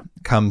other,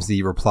 comes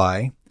the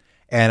reply,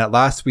 and at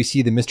last we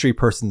see the mystery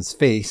person's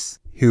face,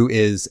 who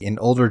is an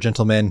older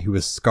gentleman who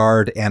is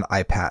scarred and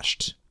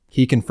eye-patched.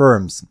 He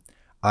confirms,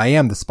 I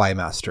am the spy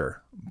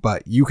master,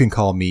 but you can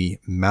call me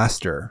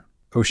master.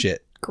 Oh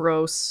shit.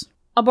 Gross.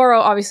 Oboro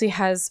obviously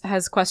has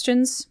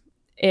questions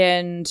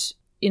and,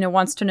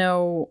 wants to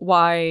know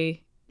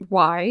why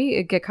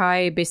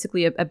Gekkai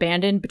basically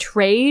abandoned,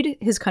 betrayed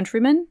his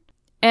countrymen.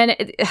 And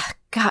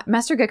God,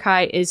 Master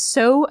Gekkai is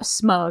so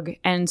smug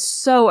and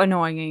so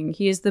annoying.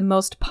 He is the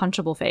most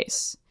punchable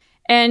face.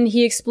 And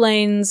he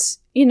explains,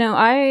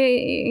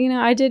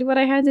 I did what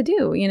I had to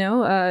do,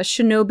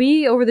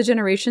 shinobi over the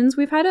generations.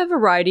 We've had a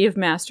variety of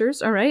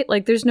masters, all right?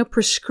 Like, there's no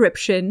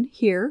prescription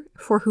here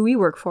for who we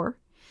work for.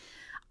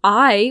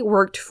 I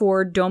worked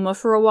for Doma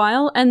for a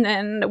while, and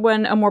then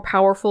when a more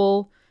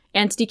powerful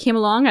entity came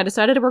along, I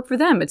decided to work for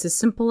them. It's as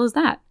simple as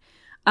that.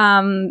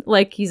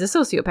 Like, he's a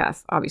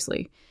sociopath,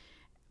 obviously.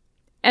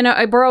 And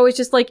Oboro is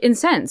just, like,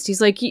 incensed.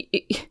 He's like,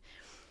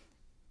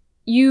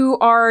 you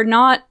are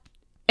not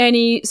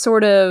any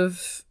sort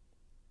of...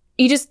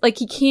 He just, like,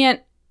 he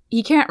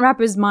can't wrap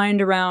his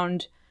mind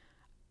around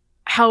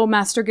how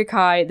Master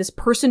Gekkai, this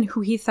person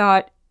who he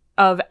thought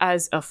of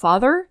as a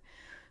father,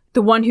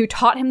 the one who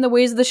taught him the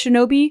ways of the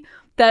shinobi,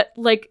 that,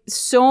 like,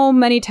 so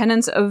many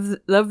tenets of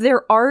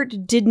their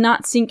art did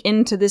not sink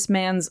into this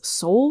man's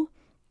soul.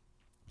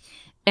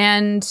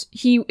 And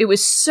it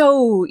was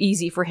so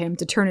easy for him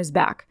to turn his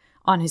back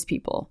on his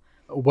people.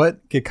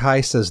 What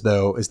Gekkai says,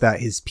 though, is that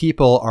his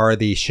people are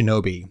the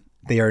shinobi.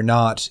 They are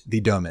not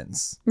the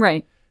domins.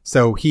 Right.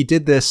 So he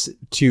did this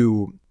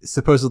to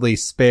supposedly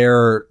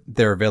spare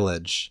their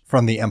village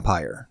from the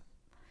Empire.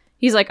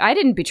 He's like, I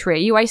didn't betray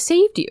you. I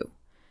saved you.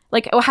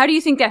 Like, how do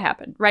you think that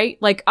happened, right?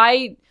 Like,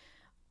 I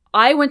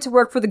went to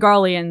work for the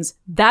Garleans.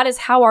 That is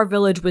how our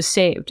village was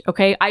saved,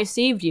 okay? I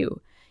saved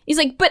you. He's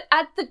like, but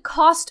at the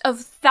cost of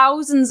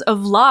thousands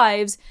of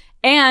lives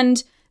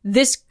and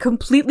this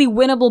completely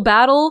winnable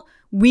battle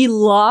we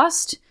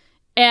lost,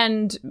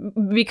 and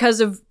because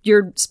of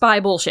your spy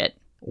bullshit.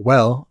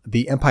 Well,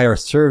 the Empire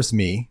serves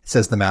me,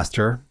 says the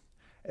master.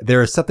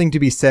 There is something to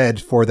be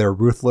said for their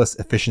ruthless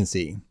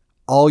efficiency.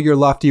 All your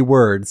lofty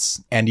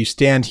words, and you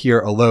stand here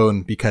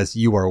alone because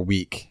you are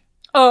weak.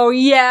 Oh,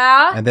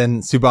 yeah? And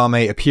then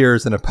Tsubame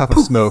appears in a puff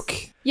of smoke.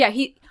 Yeah,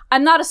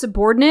 I'm not a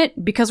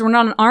subordinate because we're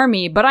not an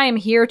army, but I am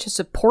here to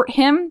support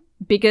him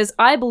because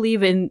I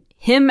believe in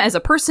him as a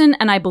person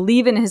and I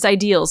believe in his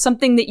ideals,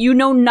 something that you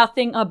know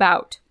nothing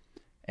about.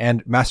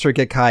 And Master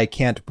Gekkai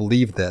can't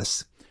believe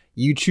this.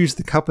 You choose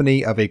the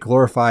company of a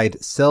glorified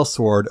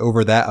sellsword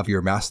over that of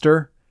your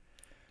master?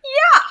 Yeah.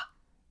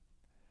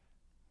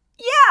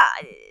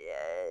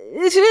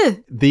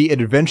 The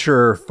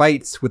adventurer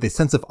fights with a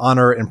sense of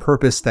honor and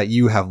purpose that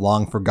you have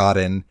long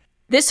forgotten.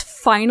 This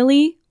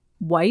finally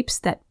wipes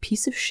that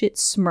piece of shit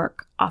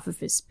smirk off of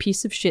his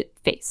piece of shit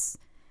face.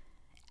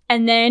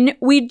 And then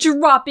we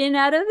drop in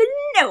out of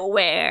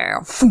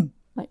nowhere.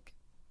 Like,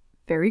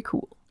 very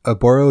cool.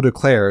 Oboro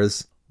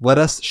declares, let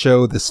us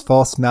show this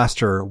false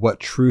master what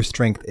true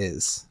strength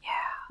is. Yeah.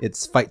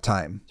 It's fight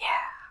time. Yeah,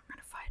 I'm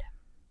gonna fight him.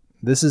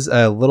 This is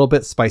a little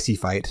bit spicy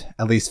fight,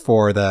 at least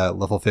for the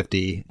level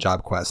 50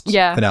 job quest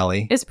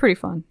finale. It's pretty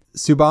fun.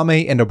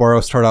 Tsubame and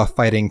Oboro start off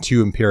fighting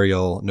two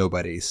Imperial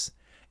nobodies,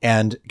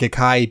 and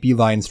Gakkai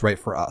beelines right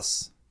for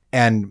us.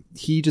 And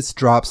he just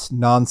drops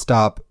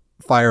nonstop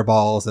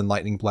fireballs and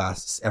lightning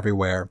blasts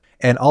everywhere.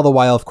 And all the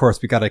while, of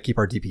course, we got to keep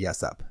our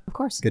DPS up. Of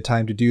course. Good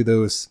time to do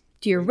those.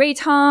 Do your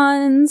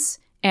Raytons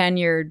and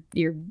your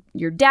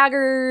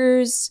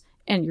daggers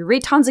and your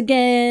Raytons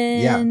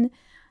again.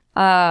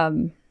 Yeah.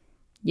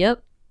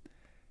 Yep.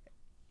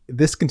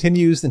 This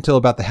continues until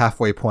about the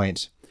halfway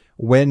point,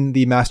 when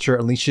the master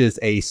unleashes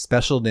a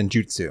special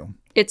ninjutsu.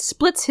 It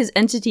splits his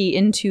entity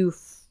into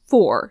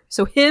 4.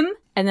 So him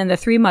and then the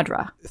 3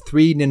 Mudra.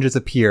 3 ninjas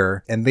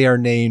appear, and they are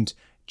named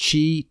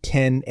Chi,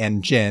 Ten,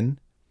 and Jin.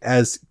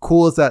 As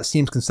cool as that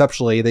seems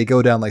conceptually, they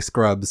go down like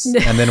scrubs,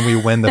 and then we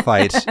win the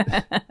fight.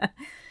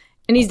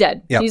 And he's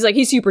dead. Yep.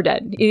 He's super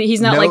dead.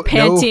 He's not like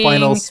panting. No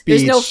final speech.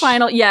 There's no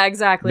final. Yeah,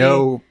 exactly.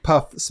 No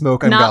puff,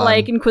 smoke, I'm not gone.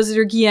 like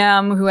Inquisitor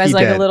Guillaume, who has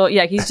a little.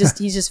 Yeah, he's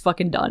just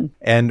fucking done.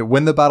 And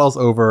when the battle's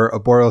over,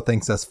 Oboro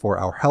thanks us for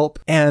our help,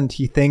 and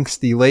he thanks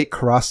the late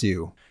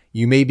Karasu.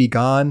 You may be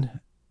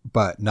gone,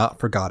 but not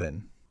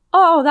forgotten.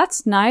 Oh,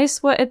 that's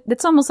nice.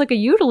 It's almost like a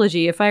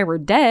eulogy if I were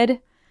dead.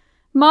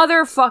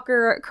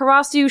 Motherfucker,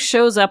 Karasu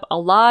shows up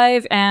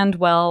alive and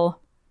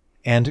well.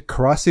 And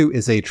Karasu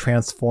is a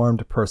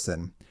transformed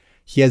person.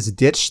 He has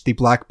ditched the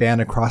black band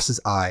across his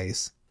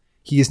eyes.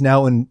 He is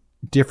now in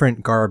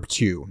different garb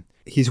too.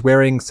 He's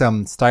wearing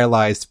some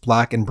stylized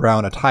black and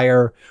brown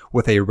attire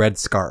with a red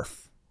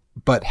scarf.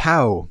 But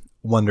how,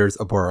 wonders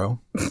Oboro.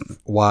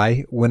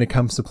 Why, when it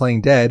comes to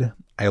playing dead,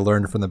 I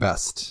learned from the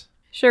best.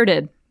 Sure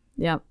did.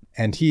 Yep.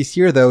 And he's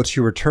here, though,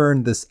 to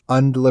return this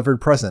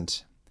undelivered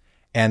present.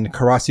 And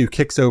Karasu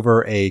kicks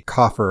over a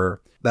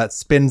coffer that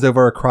spins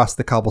over across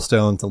the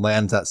cobblestones and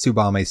lands at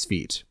Tsubame's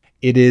feet.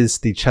 It is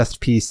the chest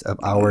piece of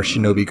our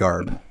shinobi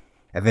garb.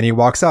 And then he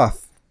walks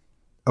off.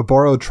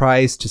 Oboro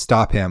tries to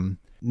stop him.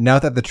 Now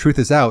that the truth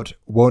is out,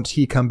 won't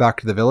he come back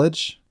to the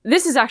village?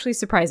 This is actually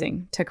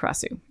surprising to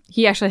Karasu.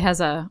 He actually has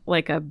an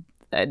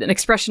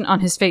expression on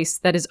his face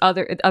that is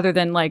other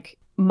than like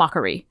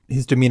mockery.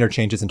 His demeanor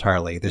changes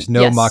entirely. There's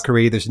no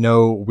mockery. There's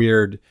no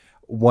weird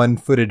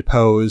one-footed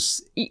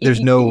pose.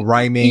 There's no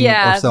rhyming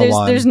or so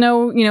on. There's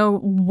no,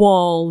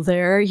 wall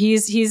there.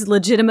 He's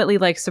legitimately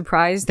like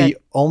surprised that... The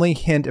only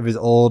hint of his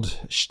old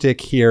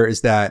shtick here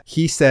is that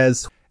he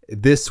says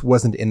this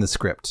wasn't in the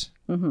script.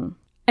 Mm-hmm.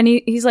 And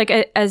he's like,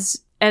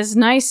 as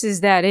nice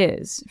as that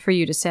is for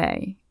you to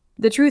say,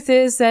 the truth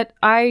is that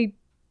I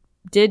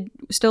did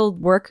still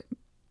work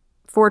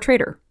for a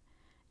traitor.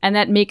 And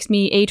that makes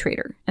me a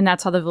traitor. And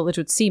that's how the village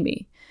would see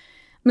me.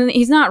 I mean,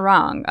 he's not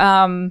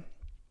wrong.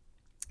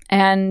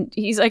 And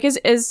he's like,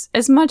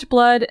 as much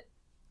blood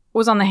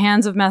was on the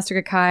hands of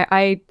Master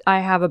Gakkai, I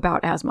have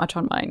about as much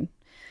on mine.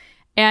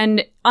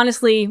 And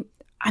honestly,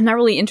 I'm not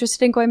really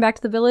interested in going back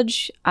to the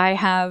village. I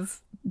have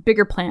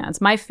bigger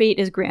plans. My fate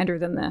is grander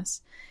than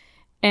this.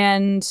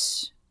 And,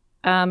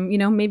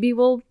 maybe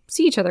we'll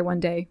see each other one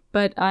day.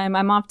 But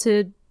I'm off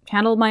to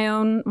handle my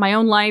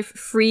own life,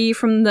 free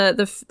from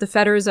the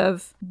fetters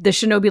of the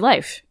shinobi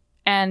life.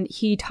 And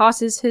he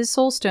tosses his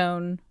soul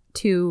stone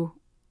to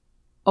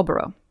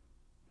Oboro.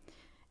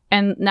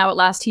 And now at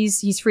last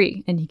he's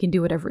free and he can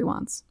do whatever he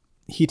wants.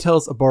 He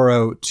tells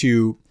Oboro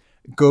to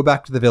go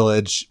back to the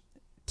village,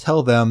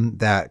 tell them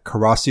that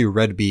Karasu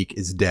Redbeak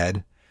is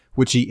dead,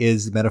 which he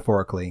is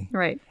metaphorically.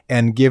 Right.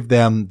 And give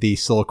them the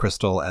soul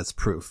crystal as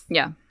proof.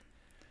 Yeah.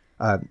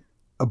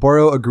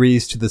 Oboro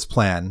agrees to this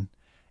plan,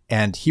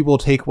 and he will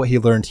take what he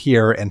learned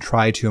here and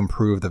try to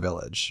improve the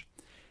village.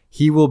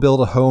 He will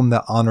build a home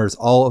that honors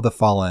all of the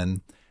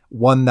fallen,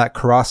 one that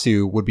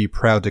Karasu would be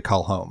proud to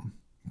call home.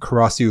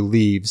 Karasu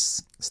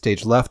leaves,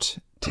 stage left,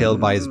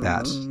 tailed by his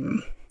bat.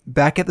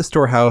 Back at the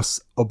storehouse,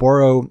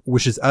 Oboro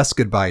wishes us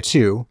goodbye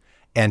too,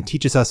 and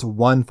teaches us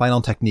one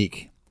final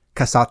technique,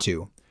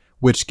 Kasatu,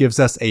 which gives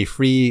us a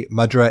free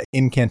Mudra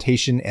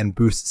incantation and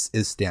boosts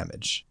its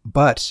damage.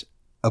 But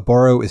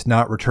Oboro is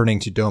not returning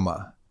to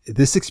Doma.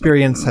 This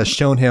experience has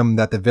shown him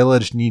that the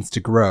village needs to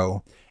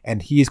grow,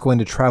 and he is going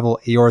to travel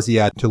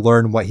Eorzea to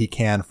learn what he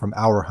can from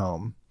our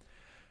home.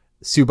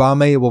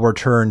 Tsubame will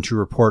return to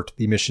report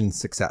the mission's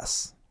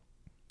success.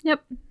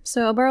 Yep.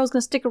 So Oboro's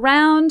going to stick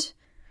around,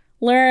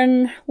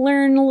 learn a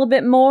little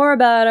bit more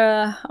about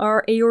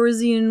our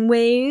Eorzean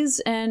ways,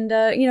 and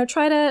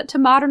try to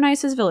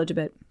modernize his village a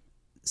bit.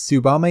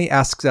 Tsubame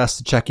asks us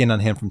to check in on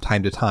him from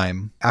time to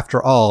time.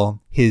 After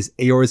all, his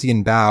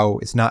Eorzean bow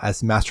is not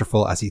as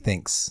masterful as he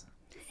thinks.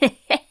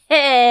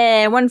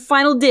 One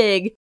final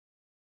dig.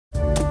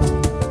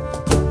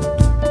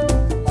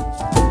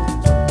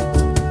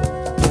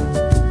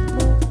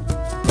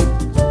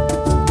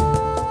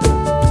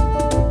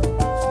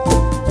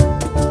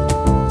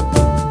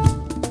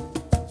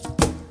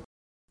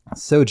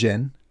 So,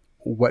 Jen,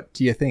 what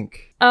do you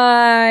think?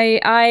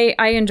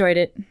 I enjoyed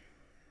it.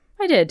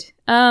 I did.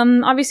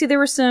 Obviously, there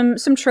were some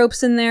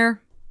tropes in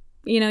there.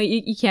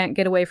 You can't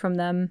get away from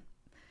them.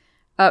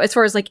 As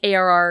far as like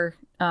ARR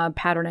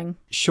patterning.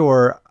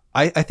 Sure.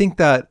 I think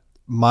that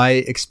my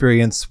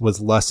experience was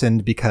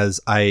lessened because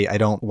I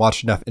don't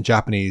watch enough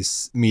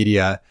Japanese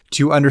media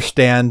to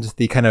understand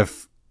the kind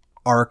of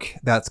arc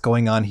that's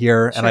going on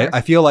here. Sure. And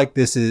I feel like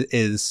this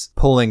is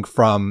pulling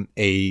from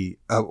a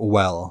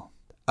well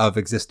of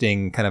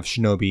existing kind of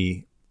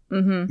shinobi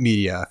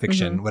media,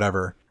 fiction,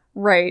 whatever.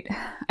 Right.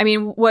 I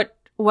mean,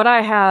 what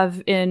I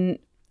have in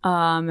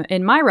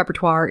my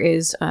repertoire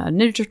is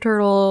Ninja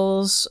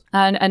Turtles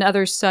and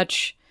other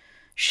such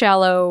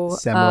shallow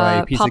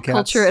Samurai Pizza pop Cats.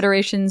 culture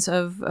iterations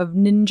of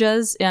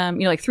ninjas.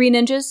 Like Three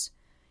Ninjas.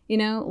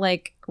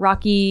 Like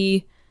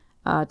Rocky,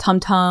 Tum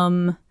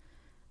Tum,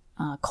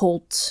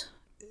 Colt.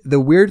 The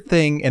weird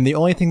thing, and the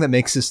only thing that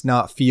makes this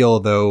not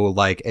feel, though,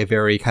 like a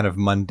very kind of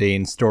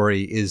mundane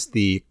story is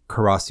the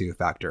Karasu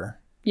factor.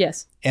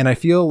 Yes. And I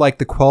feel like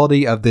the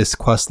quality of this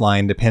quest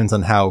line depends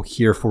on how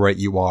here for it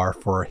you are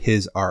for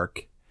his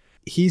arc.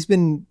 He's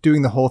been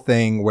doing the whole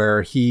thing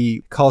where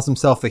he calls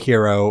himself the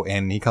hero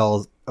and he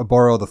calls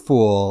Oboro the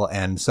fool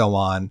and so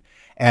on.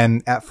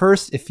 And at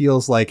first it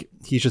feels like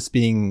he's just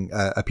being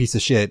a piece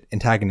of shit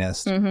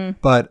antagonist.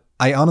 But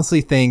I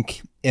honestly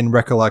think in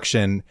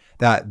recollection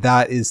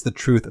that is the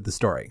truth of the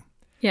story.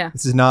 Yeah.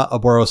 This is not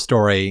Oboro's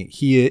story.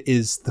 He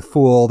is the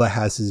fool that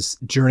has his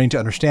journey to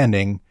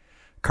understanding.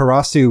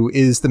 Karasu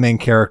is the main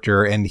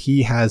character, and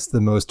he has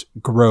the most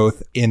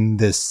growth in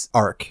this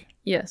arc.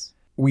 Yes.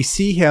 We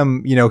see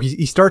him,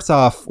 he starts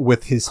off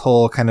with his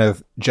whole kind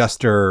of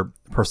jester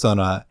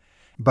persona,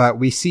 but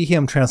we see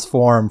him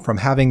transform from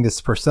having this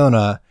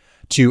persona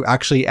to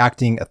actually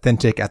acting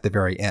authentic at the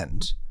very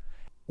end.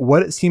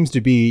 What it seems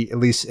to be, at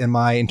least in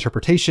my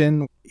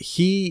interpretation,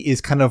 he is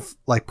kind of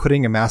like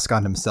putting a mask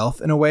on himself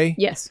in a way.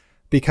 Yes.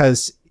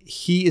 Because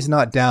he is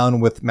not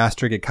down with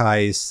Master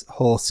Gekkai's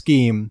whole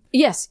scheme.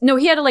 Yes. No,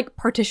 he had to like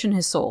partition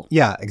his soul.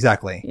 Yeah,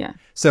 exactly. Yeah.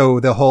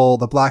 So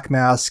the black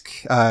mask,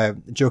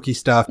 jokey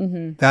stuff,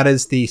 that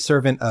is the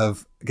servant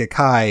of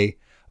Gekkai,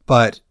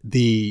 but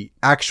the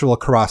actual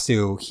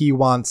Karasu, he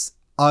wants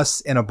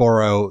us and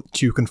Oboro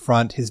to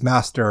confront his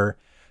master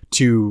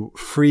to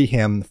free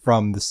him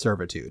from the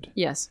servitude.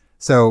 Yes.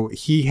 So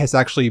he has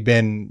actually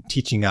been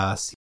teaching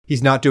us.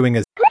 He's not doing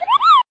as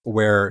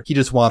where he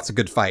just wants a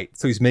good fight.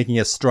 So he's making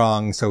us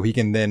strong so he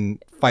can then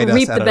fight us.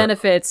 Reap the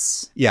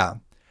benefits. Yeah.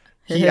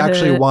 He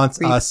actually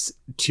wants us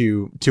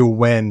to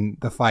win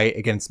the fight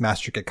against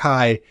Master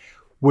Gekkai,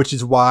 which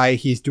is why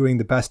he's doing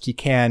the best he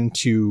can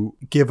to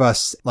give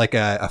us like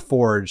a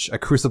forge, a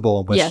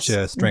crucible in which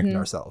to strengthen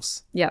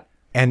ourselves. Yeah.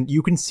 And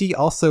you can see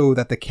also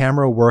that the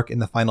camera work in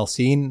the final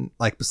scene,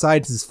 like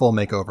besides his full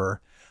makeover,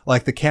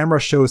 like the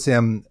camera shows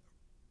him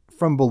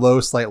from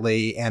below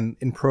slightly and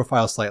in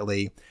profile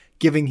slightly,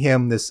 giving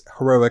him this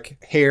heroic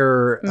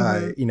hair,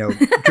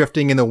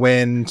 drifting in the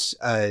wind,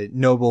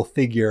 noble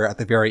figure at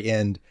the very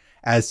end,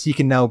 as he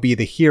can now be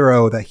the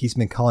hero that he's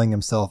been calling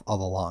himself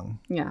all along.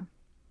 Yeah.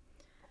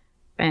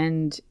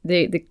 And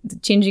the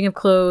changing of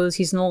clothes,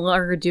 he's no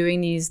longer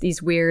doing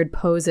these weird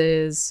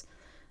poses.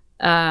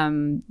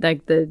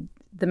 Like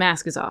the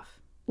mask is off,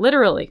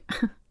 literally.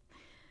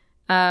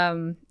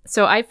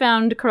 So I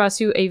found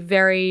Karasu a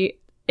very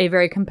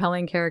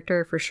compelling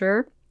character for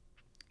sure.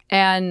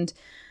 And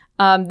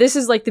this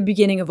is like the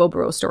beginning of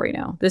Oboro's story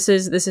now. This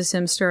is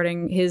him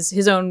starting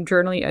his own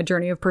journey, a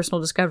journey of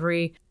personal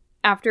discovery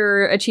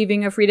after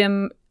achieving a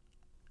freedom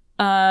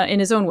in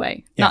his own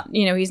way. Yeah.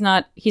 He's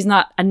not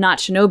a not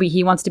shinobi.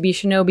 He wants to be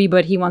shinobi,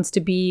 but he wants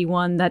to be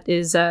one that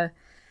is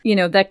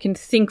that can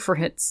think for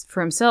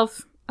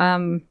himself.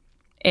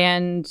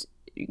 And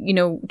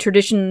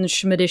tradition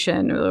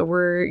schmedition,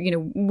 where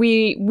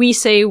we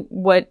say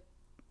what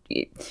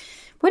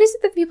is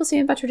it that people say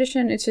about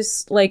tradition? It's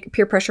just like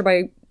peer pressure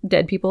by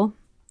dead people.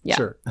 Yeah.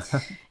 Sure.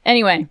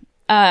 Anyway,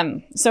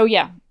 so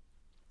yeah,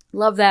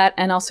 love that,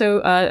 and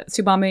also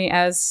Tsubame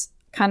as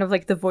kind of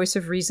like the voice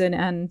of reason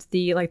and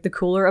the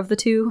cooler of the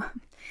two.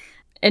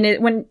 And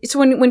when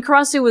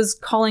Karasu was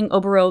calling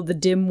Oboro the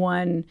dim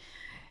one,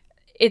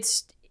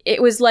 it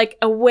was like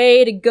a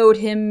way to goad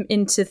him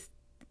into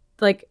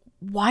like,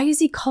 why is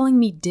he calling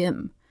me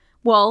dim?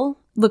 Well,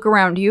 look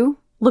around you.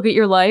 Look at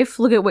your life.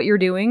 Look at what you're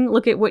doing.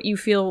 Look at what you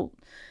feel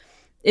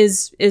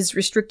is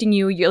restricting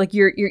you.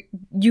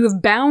 You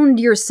have bound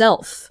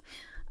yourself,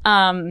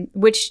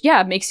 which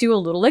makes you a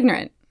little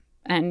ignorant,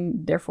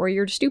 and therefore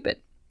you're stupid.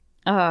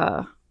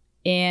 And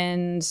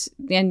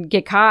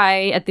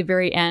Gekkai at the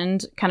very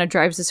end kind of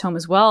drives this home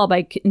as well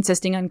by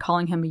insisting on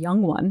calling him a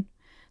young one.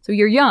 So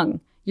you're young,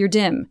 you're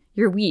dim,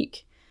 you're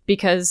weak,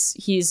 because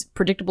he's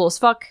predictable as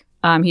fuck.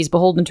 He's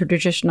beholden to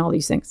tradition, all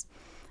these things.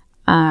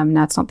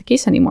 That's not the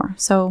case anymore.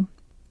 So,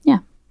 yeah.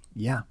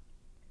 Yeah.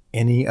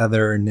 Any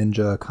other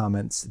ninja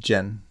comments,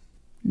 Jen?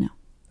 No.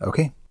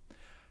 Okay.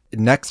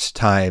 Next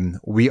time,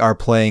 we are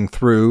playing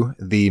through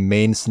the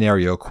main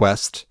scenario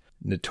quest,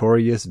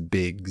 Notorious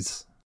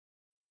Biggs.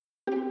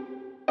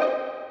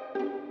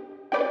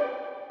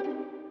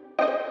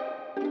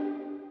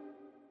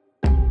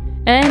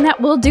 And that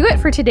will do it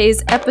for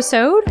today's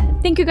episode.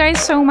 Thank you guys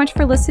so much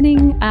for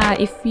listening.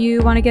 If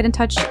you want to get in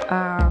touch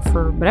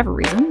for whatever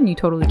reason, you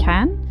totally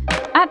can.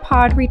 at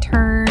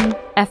podreturn,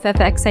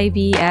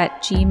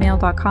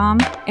 ffxiv@gmail.com.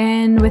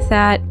 And with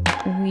that,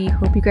 we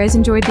hope you guys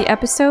enjoyed the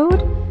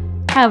episode.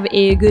 Have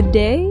a good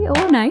day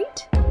or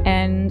night,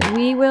 and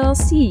we will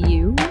see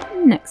you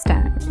next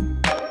time.